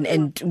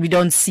and we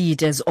don't see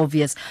it as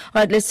obvious.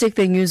 All right, let's take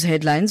the news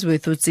headlines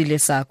with Utsile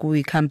Saku.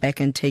 We come back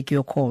and take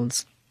your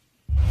calls.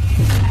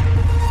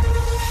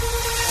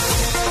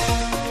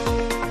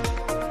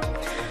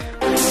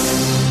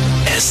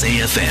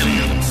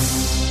 SAFM.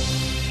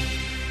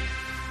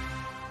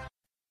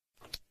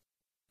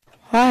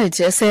 Right,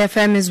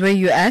 SAFM is where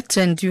you're at,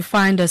 and you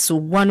find us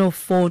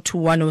 104 to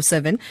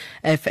 107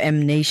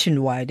 FM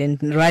nationwide.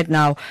 And right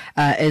now,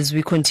 as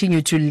we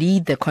continue to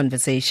lead the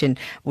conversation,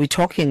 we're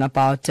talking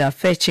about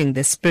fetching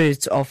the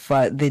spirits of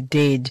the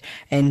dead.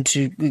 And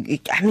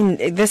I mean,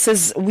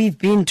 we've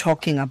been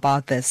talking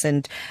about this,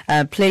 and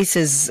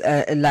places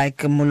like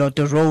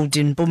Moloto Road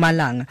in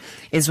Mpumalanga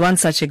is one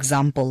such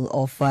example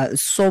of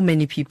so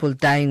many people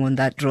dying on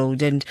that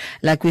road. And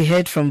like we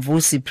heard from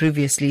Vusi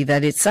previously,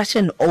 that it's such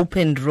an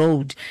open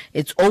road.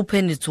 It's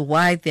open, it's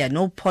wide, there are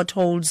no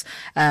potholes,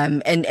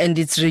 and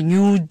it's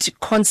renewed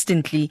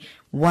constantly.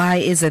 Why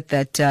is it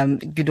that,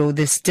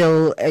 there's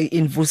still,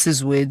 in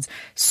Vusi's words,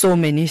 so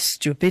many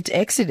stupid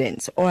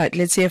accidents? All right,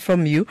 let's hear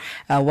from you.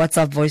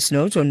 WhatsApp voice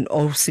note on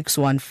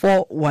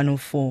 0614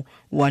 104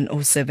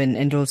 107,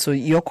 and also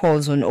your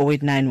calls on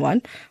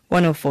 0891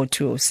 104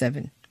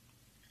 207.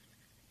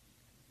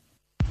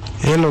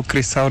 Hello,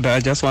 Griselda. I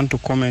just want to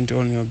comment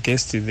on your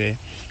guest today.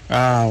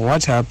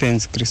 What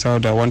happens,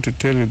 Griselda? I want to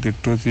tell you the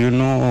truth. You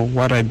know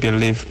what I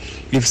believe.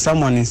 If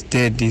someone is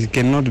dead, he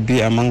cannot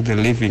be among the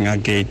living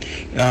again.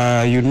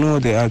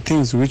 There are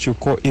things which you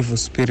call evil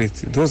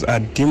spirits. Those are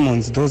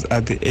demons. Those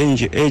are the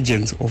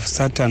agents of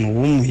Satan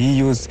whom he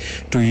used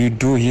to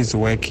do his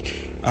work.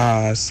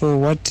 So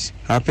what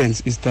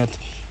happens is that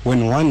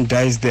when one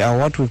dies, there are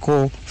what we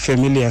call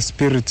familiar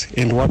spirits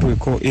and what we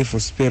call evil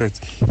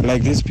spirits.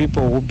 Like these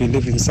people who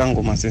believe in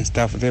sangomas and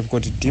stuff, they've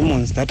got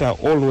demons that are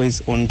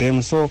always on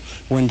them. So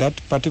when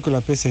that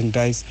particular person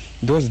dies,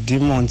 those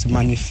demons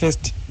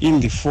manifest in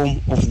the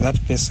form of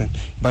that person.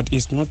 But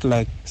it's not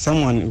like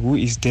someone who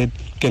is dead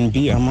can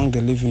be among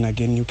the living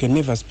again. You can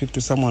never speak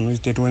to someone who is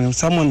dead. When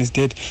someone is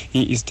dead,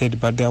 he is dead.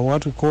 But they are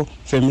what we call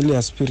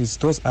familiar spirits.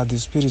 Those are the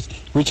spirits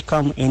which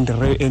come and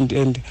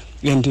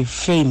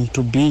feign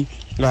to be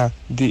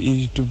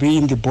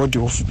in the body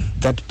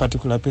of that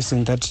particular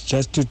person, that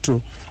just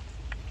to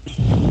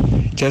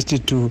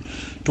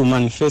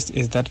manifest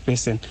as that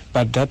person.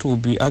 But that will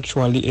be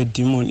actually a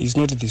demon. It's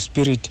not the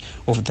spirit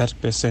of that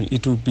person.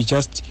 It will be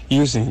just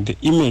using the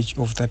image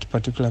of that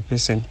particular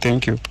person.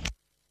 Thank you.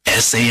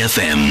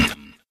 SAFM.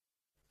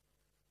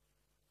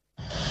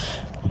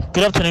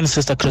 Good afternoon,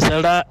 Sister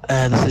Griselda.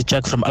 This is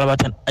Jack from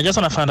Alberton. I just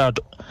want to find out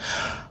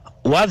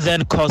what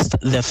then caused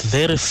the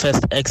very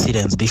first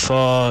accidents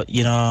before,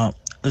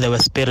 there were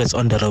spirits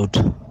on the road.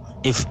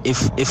 If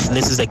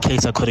this is the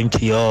case, according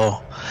to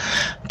your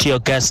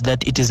guess,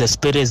 that it is the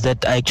spirits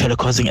that are actually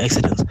causing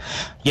accidents.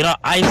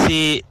 I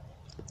see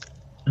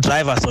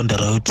drivers on the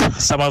road,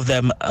 some of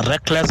them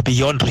reckless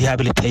beyond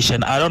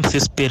rehabilitation. I don't see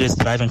spirits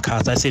driving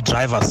cars. I see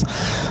drivers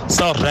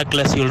so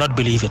reckless you'll not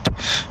believe it.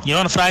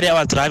 On Friday I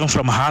was driving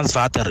from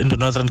Hanswater in the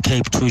Northern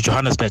Cape to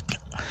Johannesburg,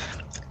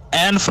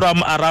 and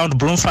from around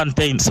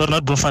Bloemfontein,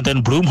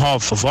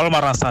 Bloemhof,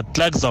 Wolmaranstad,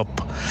 Klerksdorp,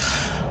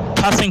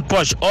 passing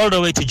Posh all the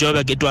way to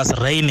Joburg, it was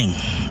raining.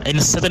 In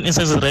certain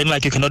instances, it rained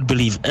like you cannot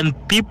believe. And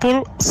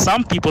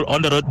some people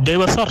on the road, they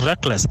were so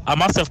reckless. I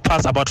must have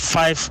passed about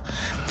five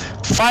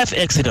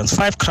accidents,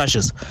 5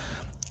 crashes.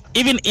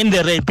 even in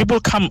the rain, people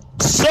come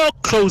so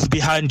close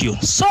behind you,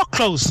 so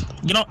close.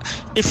 You know,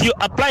 if you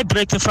apply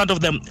brakes in front of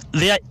them,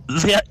 they are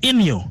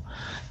in you.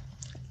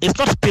 It's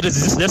not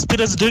spirits. The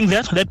spirits doing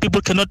that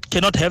people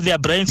cannot have their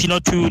brains,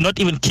 to not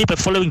even keep a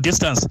following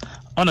distance.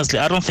 Honestly,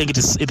 I don't think it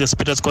is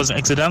spirits causing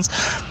accidents.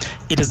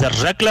 It is the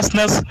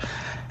recklessness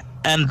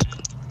and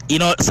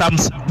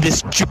the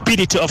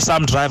stupidity of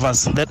some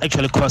drivers that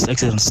actually cause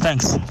accidents.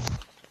 Thanks.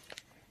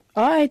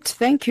 All right,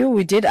 thank you.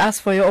 We did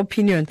ask for your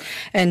opinion,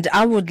 and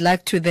I would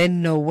like to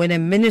then know, when a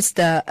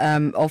minister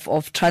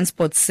of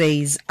transport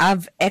says,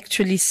 "I've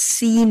actually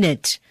seen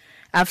it.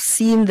 I've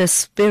seen the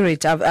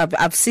spirit.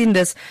 I've seen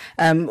this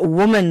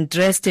woman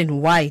dressed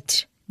in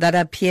white that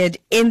appeared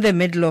in the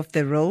middle of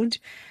the road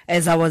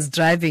as I was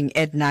driving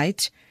at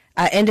night.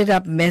 I ended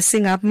up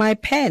messing up my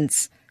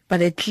pants,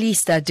 but at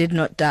least I did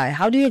not die."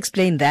 How do you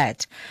explain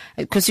that?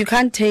 Because you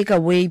can't take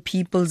away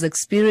people's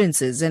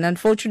experiences. And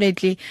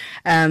unfortunately,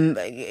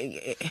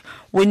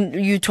 when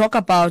you talk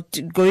about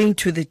going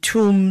to the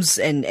tombs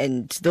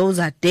and those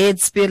are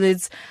dead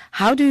spirits,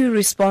 how do you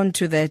respond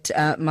to that,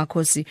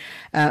 Makhosi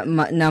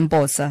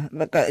Namposa?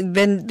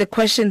 Then the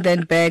question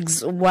then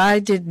begs, why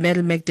did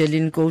Mary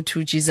Magdalene go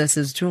to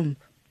Jesus' tomb?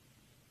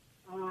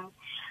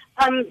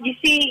 You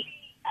see,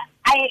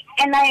 I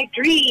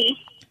agree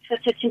to a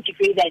certain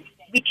degree that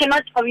we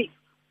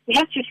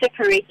have to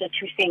separate the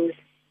two things.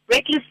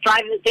 Reckless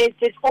drivers,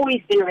 there's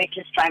always been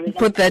reckless drivers.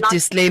 Put that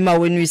disclaimer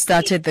when we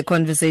started the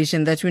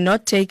conversation, that we're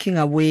not taking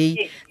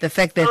away the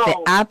fact that there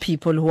are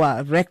people who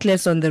are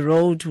reckless on the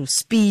road, who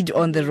speed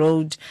on the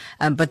road,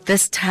 but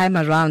this time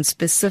around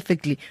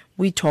specifically,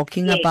 we're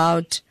talking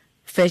about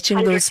fetching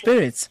 100%. Those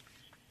spirits.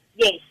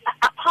 Yes,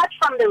 apart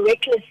from the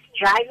reckless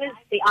drivers,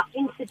 there are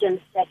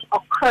incidents that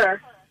occur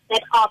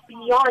that are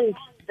beyond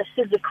the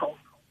physical,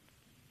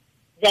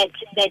 that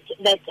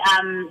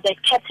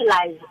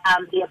catalyze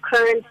the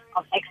occurrence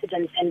of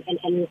accidents and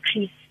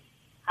increase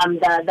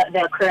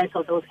the occurrence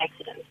of those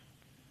accidents.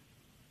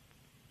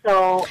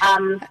 So,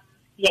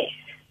 yes.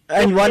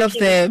 And one of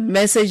the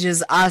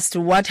messages asked,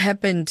 what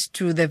happened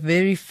to the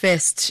very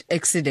first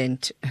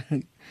accident?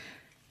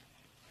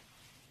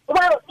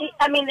 Well,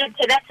 I mean,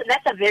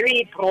 that's a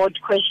very broad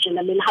question.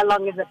 I mean, how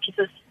long is a piece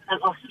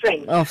of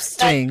string? Of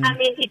string. But, I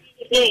mean,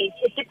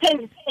 it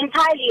depends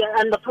entirely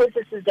on the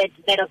processes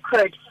that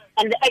occurred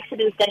and the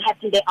accidents that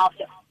happened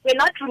thereafter. We're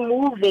not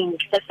removing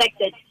the fact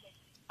that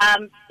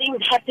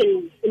things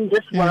happen in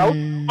this world.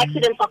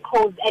 Accidents are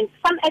caused, and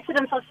some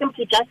accidents are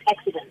simply just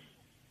accidents.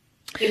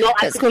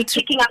 I could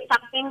be picking up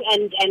something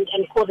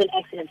and cause an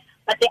accident.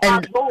 But there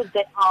are those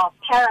that are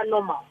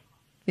paranormal.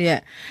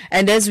 Yeah,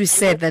 and as we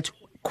said, that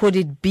could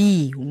it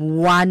be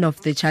one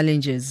of the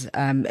challenges?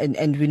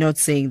 And we're not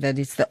saying that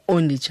it's the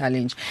only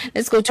challenge.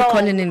 Let's go to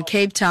Colin in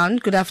Cape Town.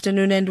 Good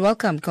afternoon and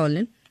welcome,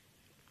 Colin.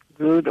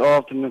 Good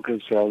afternoon,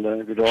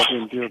 Griselda. Good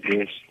afternoon to your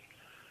guest.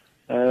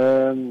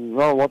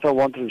 Well, what I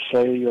wanted to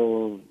say,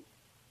 your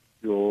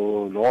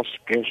last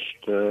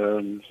guest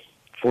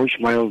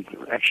voicemail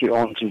actually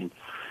answered.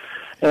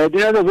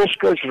 The West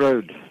Coast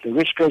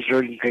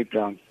Road in Cape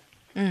Town.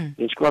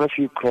 There's quite a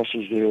few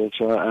crosses there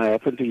also. I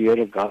happened to hear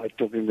a guy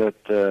talking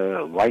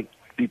that white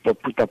people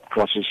put up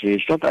crosses there.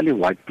 It's not only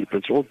white people,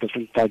 it's all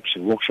different types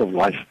of walks of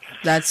life.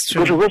 That's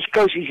true. Because the West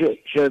Coast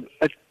is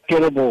a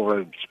terrible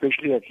road,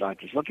 especially at night.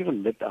 It's not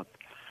even lit up.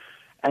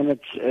 And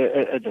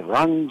it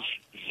runs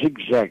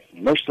zigzag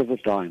most of the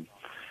time.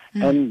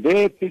 And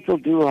there people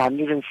do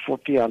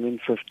 140,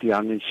 150,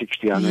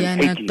 160,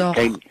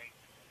 180,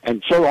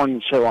 and so on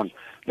and so on.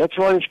 That's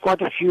why there's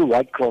quite a few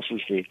white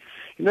crosses there.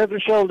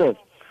 Griselda,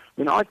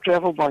 when I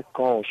travel by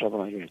car or something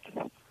like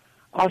that,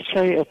 I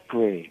say a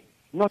prayer.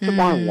 Not to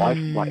my wife,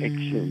 my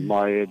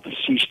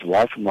deceased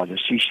wife, my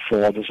deceased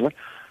father, to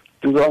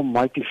the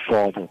Almighty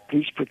Father.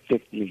 Please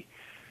protect me.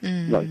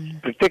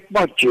 Protect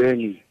my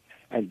journey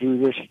and do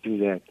this, do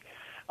that.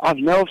 I've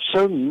known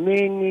so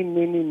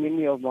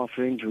many of my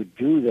friends who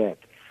do that,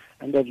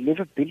 and they've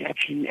never been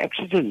actually in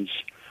accidents.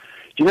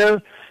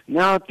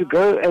 Now to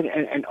go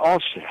and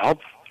ask help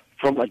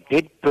from a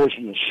dead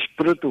person, a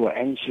spirit or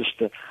an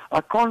ancestor,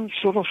 I can't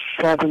sort of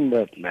fathom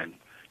that, man.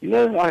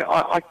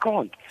 I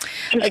can't.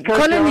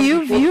 Colin,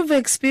 you've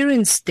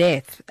experienced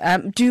death.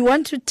 Do you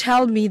want to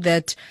tell me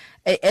that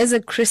as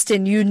a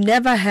Christian, you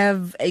never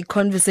have a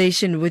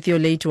conversation with your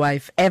late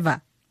wife,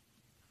 ever?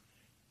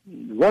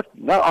 What?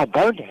 No, I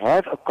don't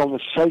have a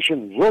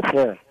conversation with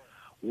her.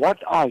 What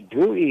I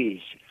do is,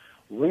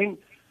 when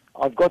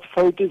I've got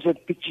photos and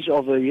pictures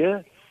of her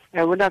here,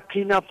 and when I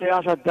clean up the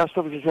house, I dust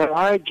off and say,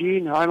 "Hi,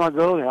 Jean. Hi, my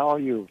girl. How are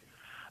you?"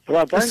 But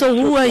I don't. So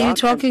who are you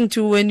talking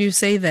to when you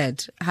say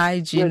that?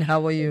 Hi, Jean.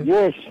 How are you?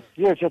 Yes,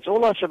 that's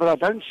all I say. But I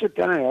don't sit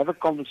down and have a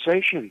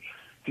conversation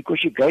because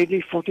she gave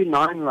me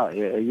 49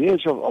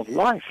 years of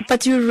life.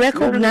 But you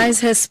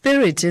recognize her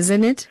spirit,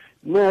 isn't it?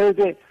 No,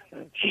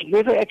 she's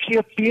never actually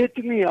appeared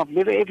to me. I've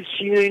never ever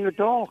seen her in the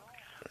dark.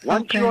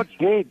 Once you are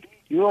dead,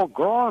 you are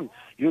gone.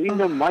 You're in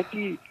the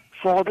mighty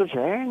Father's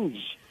hands.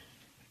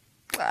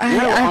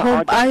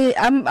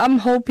 I'm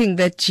hoping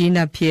that Jean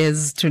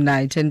appears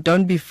tonight, and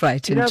don't be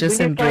frightened. Just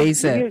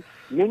embrace her.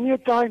 Many a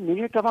time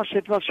I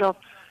said to myself,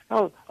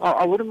 oh,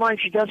 I wouldn't mind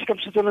if she does come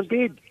sit on a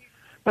bed.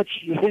 But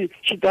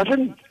she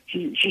doesn't.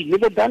 She's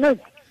never done it.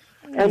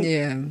 And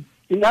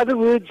in other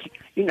words,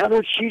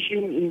 she's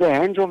in the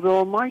hands of the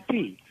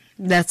Almighty.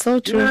 That's so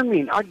true. You know what I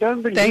mean? I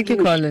don't believe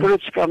in the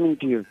spirits coming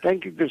to you.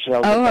 Thank you,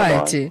 Griselda. All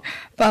right.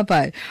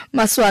 Bye-bye.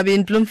 Maswabi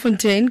in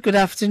Bloemfontein, good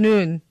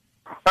afternoon.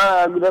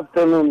 Good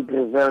afternoon,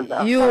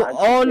 Griselda. You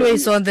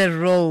always on the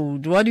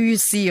road. What do you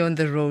see on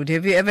the road?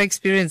 Have you ever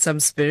experienced some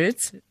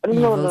spirits?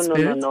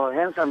 No.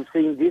 Hence I'm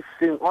saying this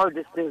thing, all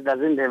these things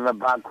doesn't have a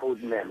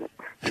barcode, man.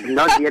 It's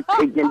not yet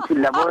taken to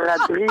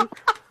laboratory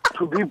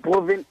to be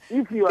proven.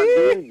 If you are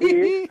doing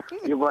this,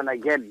 you're going to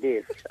get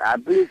this.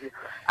 Please.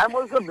 I'm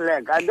also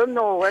black. I don't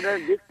know whether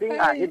these things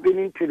are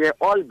happening to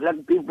all black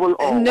people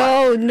or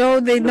No,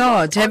 they're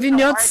not. Have you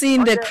not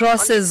seen the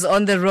crosses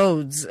on the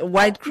roads?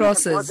 White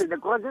crosses. The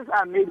crosses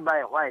are made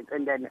by white,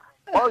 and then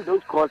all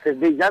those crosses,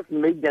 they just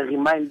make the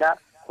reminder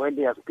where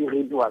their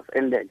spirit was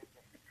ended.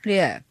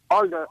 Yeah.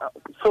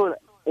 So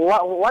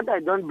what I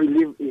don't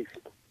believe is,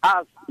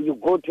 as you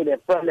go to the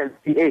friend and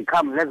say, hey,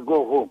 come, let's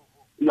go home.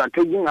 You are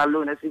taking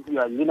alone as if you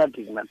are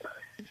lunatic, man.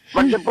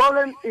 But the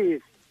problem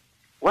is,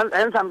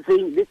 hence I'm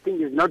saying this thing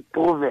is not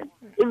proven.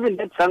 Even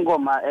that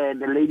Sangoma,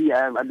 the lady,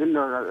 I don't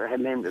know her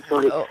name,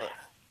 sorry.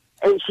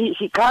 And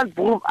she can't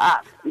prove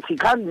us. She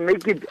can't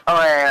make it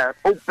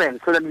open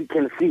so that we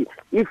can see.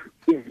 If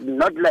it's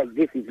not like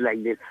this, it's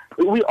like this.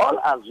 We all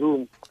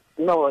assume,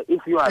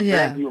 if you are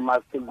black, you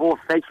must go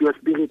fetch your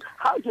spirit.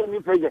 How can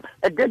you fetch it?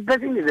 A dead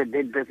person is a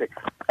dead person.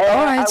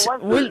 All right.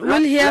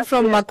 We'll hear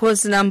from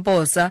Makhosi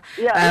Amanda.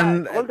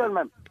 Hold on,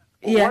 ma'am.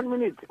 1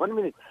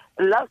 minute.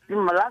 Last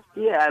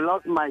year, I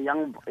lost my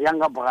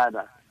younger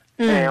brother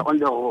on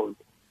the road.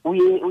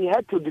 We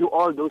had to do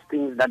all those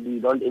things that we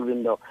don't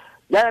even know.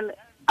 Then,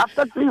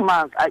 after 3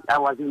 months, I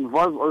was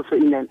involved also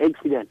in an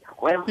accident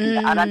where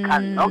the other car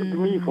knocked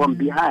me from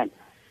behind.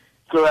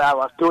 So I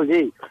was told,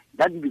 hey,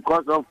 that's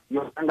because of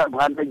your younger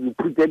brother. You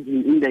put him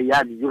in the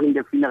yard during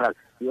the funeral.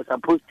 He was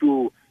supposed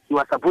to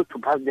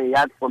pass the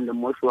yard from the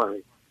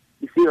mortuary.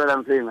 You see what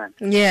I'm saying, man?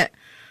 Yeah.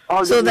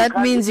 So that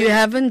means you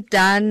haven't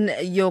done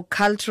your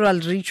cultural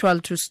ritual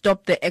to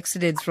stop the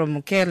accidents from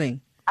occurring?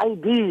 I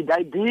did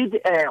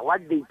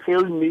what they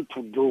told me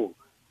to do.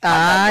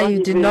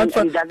 You did not.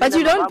 But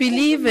you don't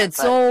believe it,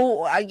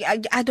 so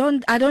I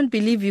don't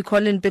believe you,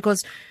 Colin,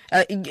 because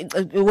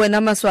when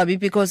Amaswabi,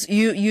 because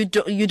you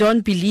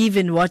don't believe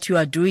in what you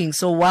are doing.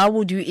 So why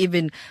would you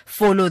even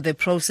follow the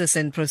process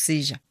and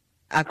procedure?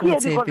 I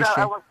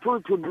was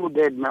told to do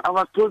that, man. I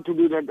was told to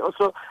do that.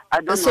 Also,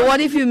 I don't. So what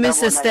if you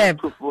miss a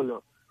step?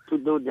 To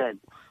do that.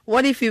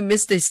 What if you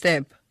missed a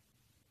step?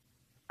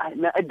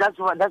 That's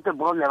the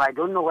problem. I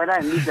don't know whether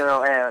I missed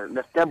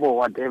the step or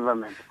whatever,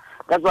 man.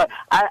 That's why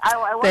I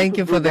want Thank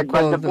you for the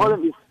call. But the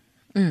problem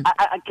is,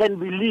 I can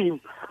believe,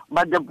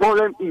 but the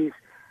problem is,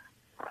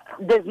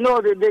 there's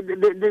no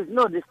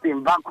this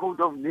thing, barcode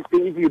of this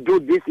thing. If you do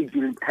this, it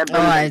will happen.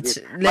 All right,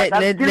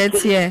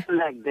 let's hear.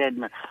 Like that,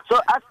 man. So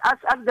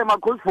ask them a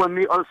call for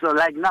me also.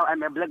 Like now,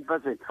 I'm a black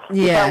person.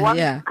 Yeah, if I want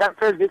to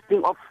cancel this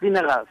thing of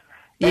funerals.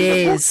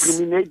 Yes.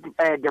 Discriminate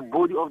the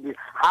body of this.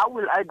 How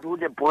will I do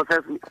the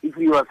process if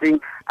you are saying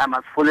I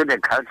must follow the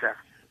culture?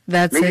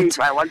 That's Maybe it. If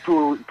I want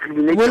to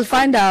criminate, we'll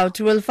find out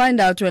when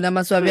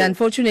Amaswabi.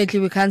 Unfortunately,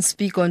 we can't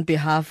speak on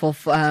behalf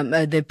of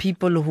the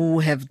people who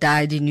have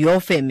died in your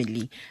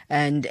family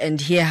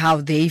and hear how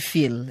they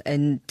feel.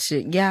 And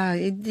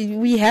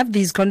we have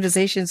these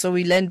conversations so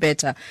we learn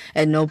better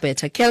and know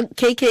better.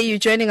 KK, you're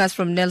joining us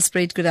from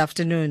Nelspruit. Good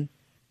afternoon.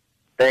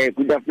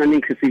 Good afternoon,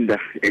 Griselda,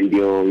 and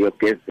your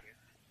guest.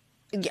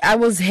 I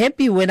was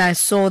happy when I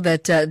saw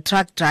that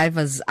truck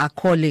drivers are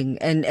calling,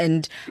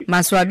 and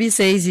Maswabi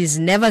says he's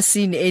never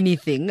seen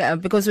anything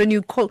because when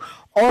you call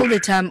all the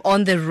time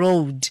on the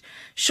road,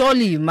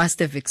 surely you must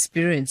have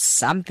experienced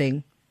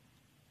something.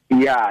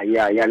 Yeah.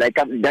 Like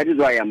that is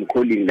why I'm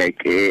calling.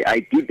 Like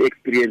I did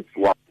experience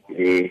what.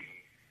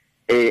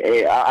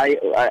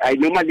 I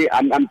normally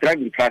I'm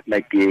driving truck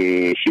like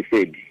she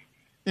said.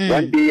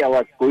 One day I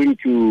was going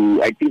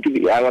to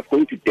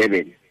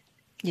Devon.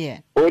 Yeah.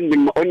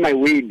 On my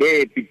way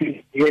there,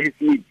 between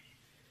Harrismith,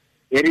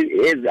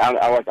 as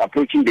I was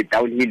approaching the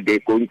downhill there,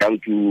 going down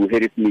to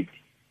Harrismith,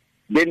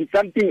 then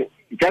something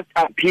just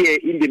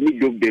appeared in the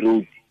middle of the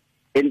road,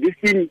 and this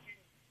thing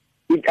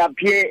it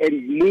appeared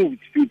and moved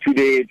to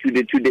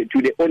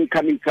the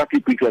oncoming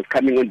traffic which was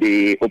coming on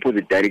the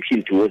opposite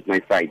direction towards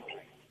my side.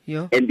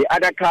 Yeah. And the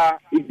other car,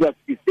 it was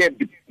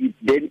disturbed.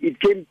 Then it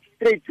came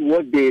straight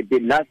towards the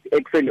last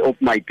axle of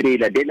my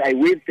trailer. Then I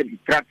waved the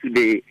truck to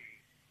the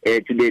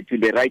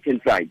right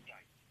hand side.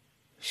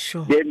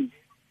 Sure. Then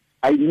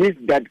I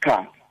missed that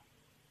car.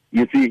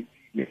 You see,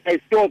 I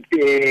stopped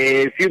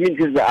a few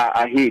minutes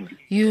ahead.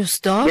 You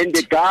stopped? Then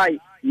the guy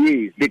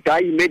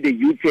made a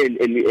U-turn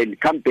and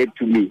come back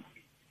to me.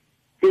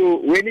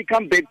 So when he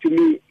come back to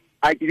me,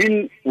 I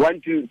didn't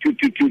want to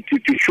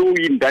show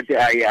him that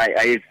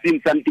I had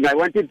seen something. I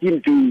wanted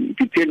him to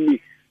tell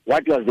me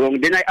what was wrong.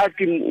 Then I asked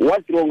him,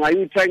 "What's wrong? Are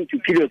you trying to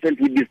kill yourself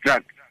with this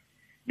truck?"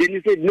 Then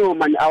he said, no,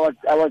 man, I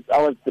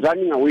was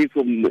running away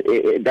from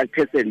that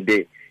person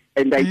there,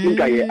 and I think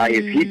I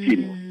have hit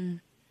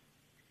him.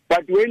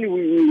 But when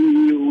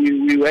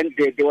we went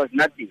there, there was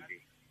nothing there.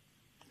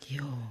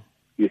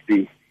 You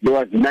see, there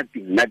was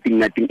nothing.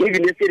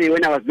 Even yesterday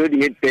when I was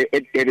loading at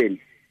 7,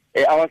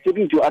 I was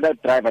talking to other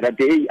drivers that,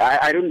 hey,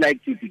 I don't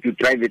like to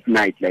drive at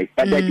night, like,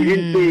 but I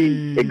didn't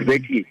say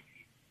exactly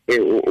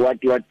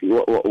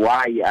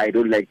why I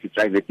don't like to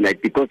drive at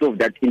night, because of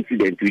that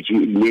incident which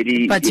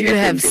maybe. But you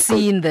have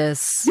seen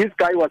this. This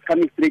guy was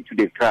coming straight to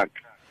the truck,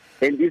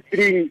 and this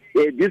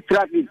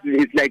truck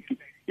is like,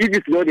 if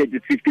it's loaded,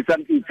 it's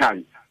 50-something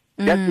tons.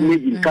 Just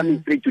imagine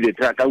coming straight to the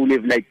truck. I would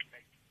have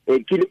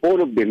killed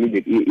all of them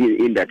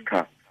in that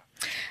car.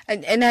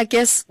 And I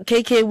guess,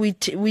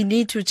 KK, we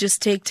need to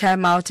just take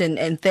time out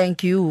and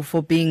thank you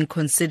for being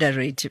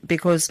considerate,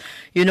 because,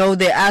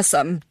 there are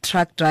some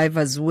truck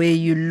drivers where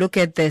you look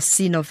at the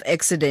scene of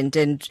accident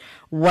and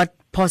what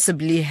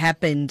possibly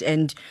happened,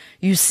 and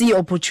you see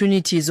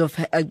opportunities of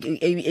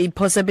a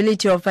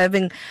possibility of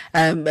having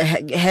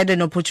had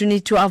an opportunity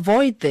to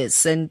avoid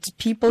this, and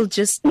people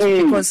just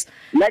because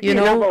like on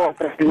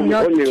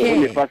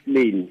the first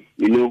lane,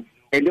 and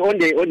on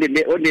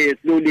the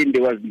slow lane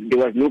there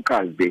was no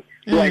cars there,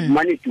 so I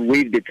managed to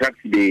wave the truck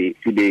to the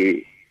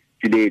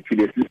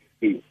slow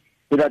lane,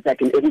 so that I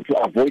can able to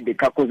avoid the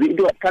car, because it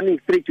was coming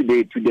straight to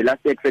the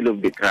last axle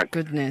of the truck.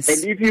 Goodness!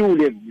 And if you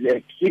would have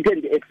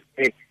hidden the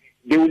axle,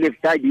 they would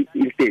have died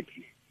instead.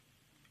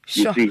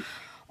 Sure.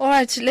 All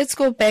right, let's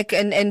go back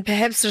and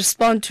perhaps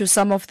respond to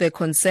some of the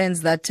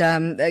concerns that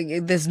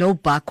there's no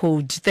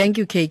barcode. Thank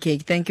you,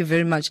 KK. Thank you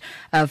very much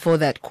for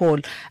that call.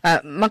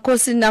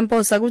 Makhosi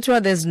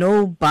Amanda, there's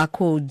no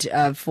barcode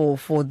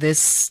for this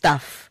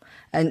stuff.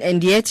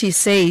 And yet he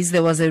says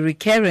there was a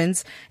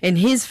recurrence in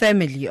his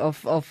family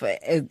of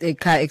a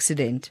car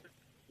accident.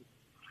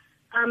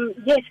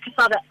 Yes,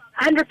 Father,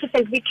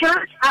 100%.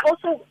 I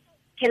also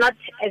cannot,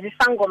 as a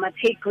Sangoma,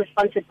 take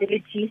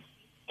responsibility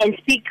and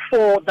speak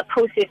for the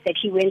process that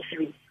he went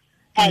through.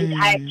 And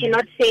I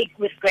cannot say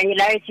with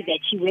granularity that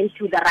he went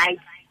through the right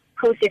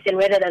process and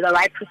whether the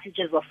right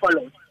procedures were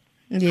followed.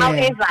 Yeah.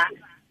 However,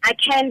 I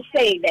can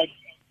say that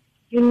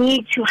you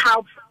need to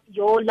help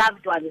your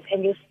loved ones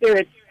and your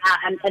spirits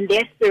and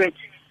their spirits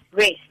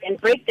rest and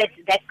break that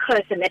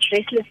curse and that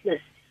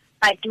restlessness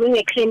by doing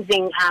a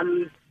cleansing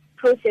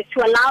process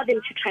to allow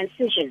them to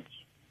transition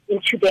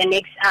into their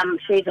next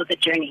phase of the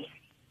journey.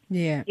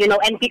 Yeah.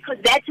 And because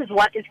that is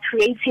what is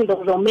creating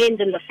those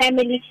amends in the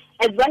family,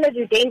 as well as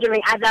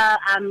endangering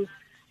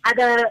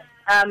other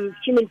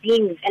human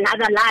beings and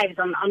other lives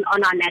on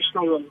our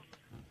national roads.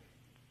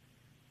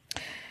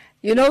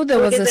 There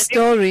was a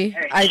story,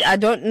 I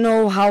don't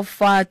know how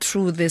far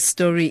true this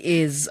story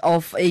is,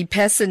 of a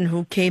person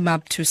who came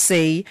up to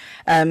say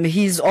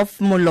he's of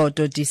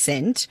Moloto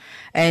descent,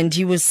 and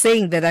he was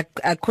saying that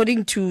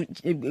according to,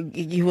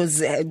 he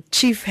was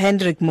Chief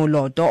Hendrik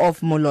Moloto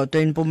of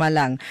Moloto in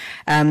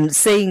Mpumalanga,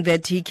 saying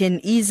that he can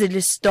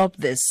easily stop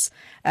this,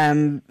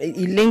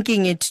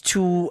 linking it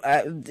to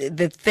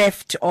the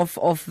theft of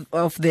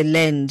the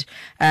land,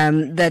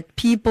 that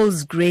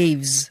people's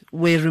graves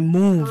were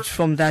removed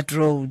from that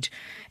road.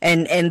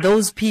 And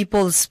those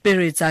people's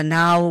spirits are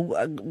now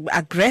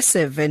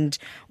aggressive and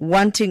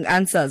wanting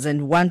answers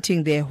and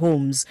wanting their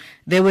homes.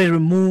 They were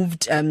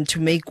removed to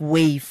make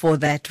way for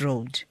that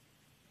road.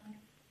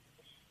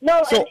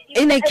 No, so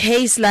in a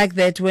case like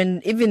that,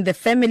 when even the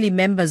family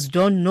members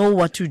don't know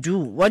what to do,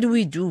 what do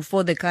we do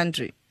for the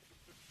country?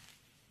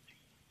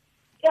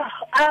 Yeah,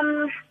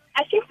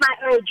 I think my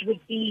urge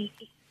would be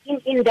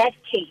in that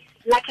case.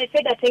 Like I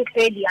said, I think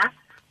earlier,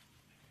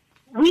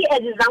 we as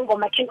a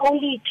Zangoma can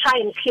only try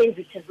and cleanse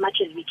it as much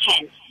as we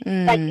can.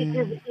 But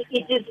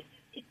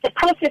the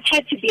process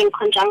has to be in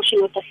conjunction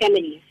with the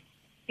families,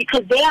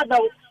 because they are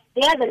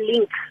the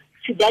link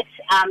to that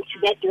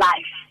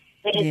life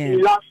that has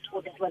been lost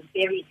or that was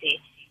buried there.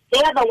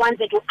 They are the ones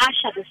that will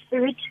usher the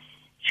spirit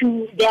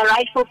to their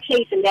rightful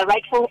place and their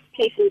rightful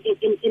place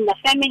in the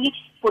family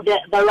for the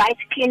right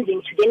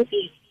cleansing to then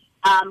be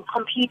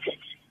completed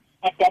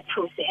at that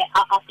process,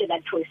 after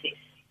that process.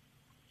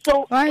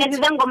 So, as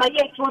Zangoma,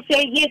 yes, we'll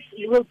say, yes,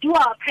 we'll do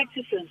our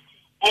practices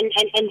and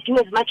do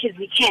as much as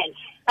we can.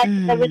 But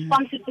the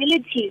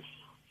responsibility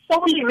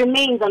solely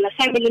remains on the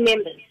family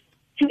members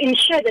to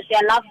ensure that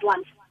their loved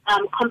ones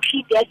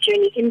complete their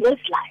journey in this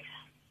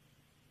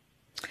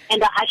life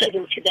and are ushered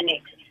into the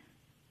next.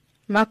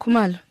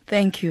 Makhumalo,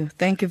 thank you.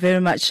 Thank you very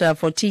much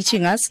for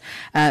teaching us.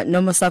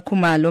 Nomosa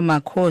Khumalo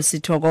Makhosi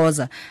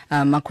Thokoza,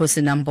 Makhosi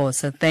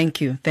Amanda. Thank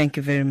you. Thank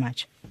you very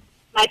much.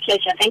 My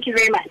pleasure. Thank you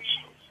very much.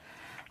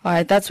 All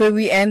right, that's where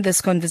we end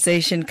this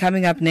conversation.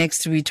 Coming up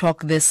next, we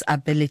talk this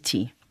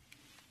ability.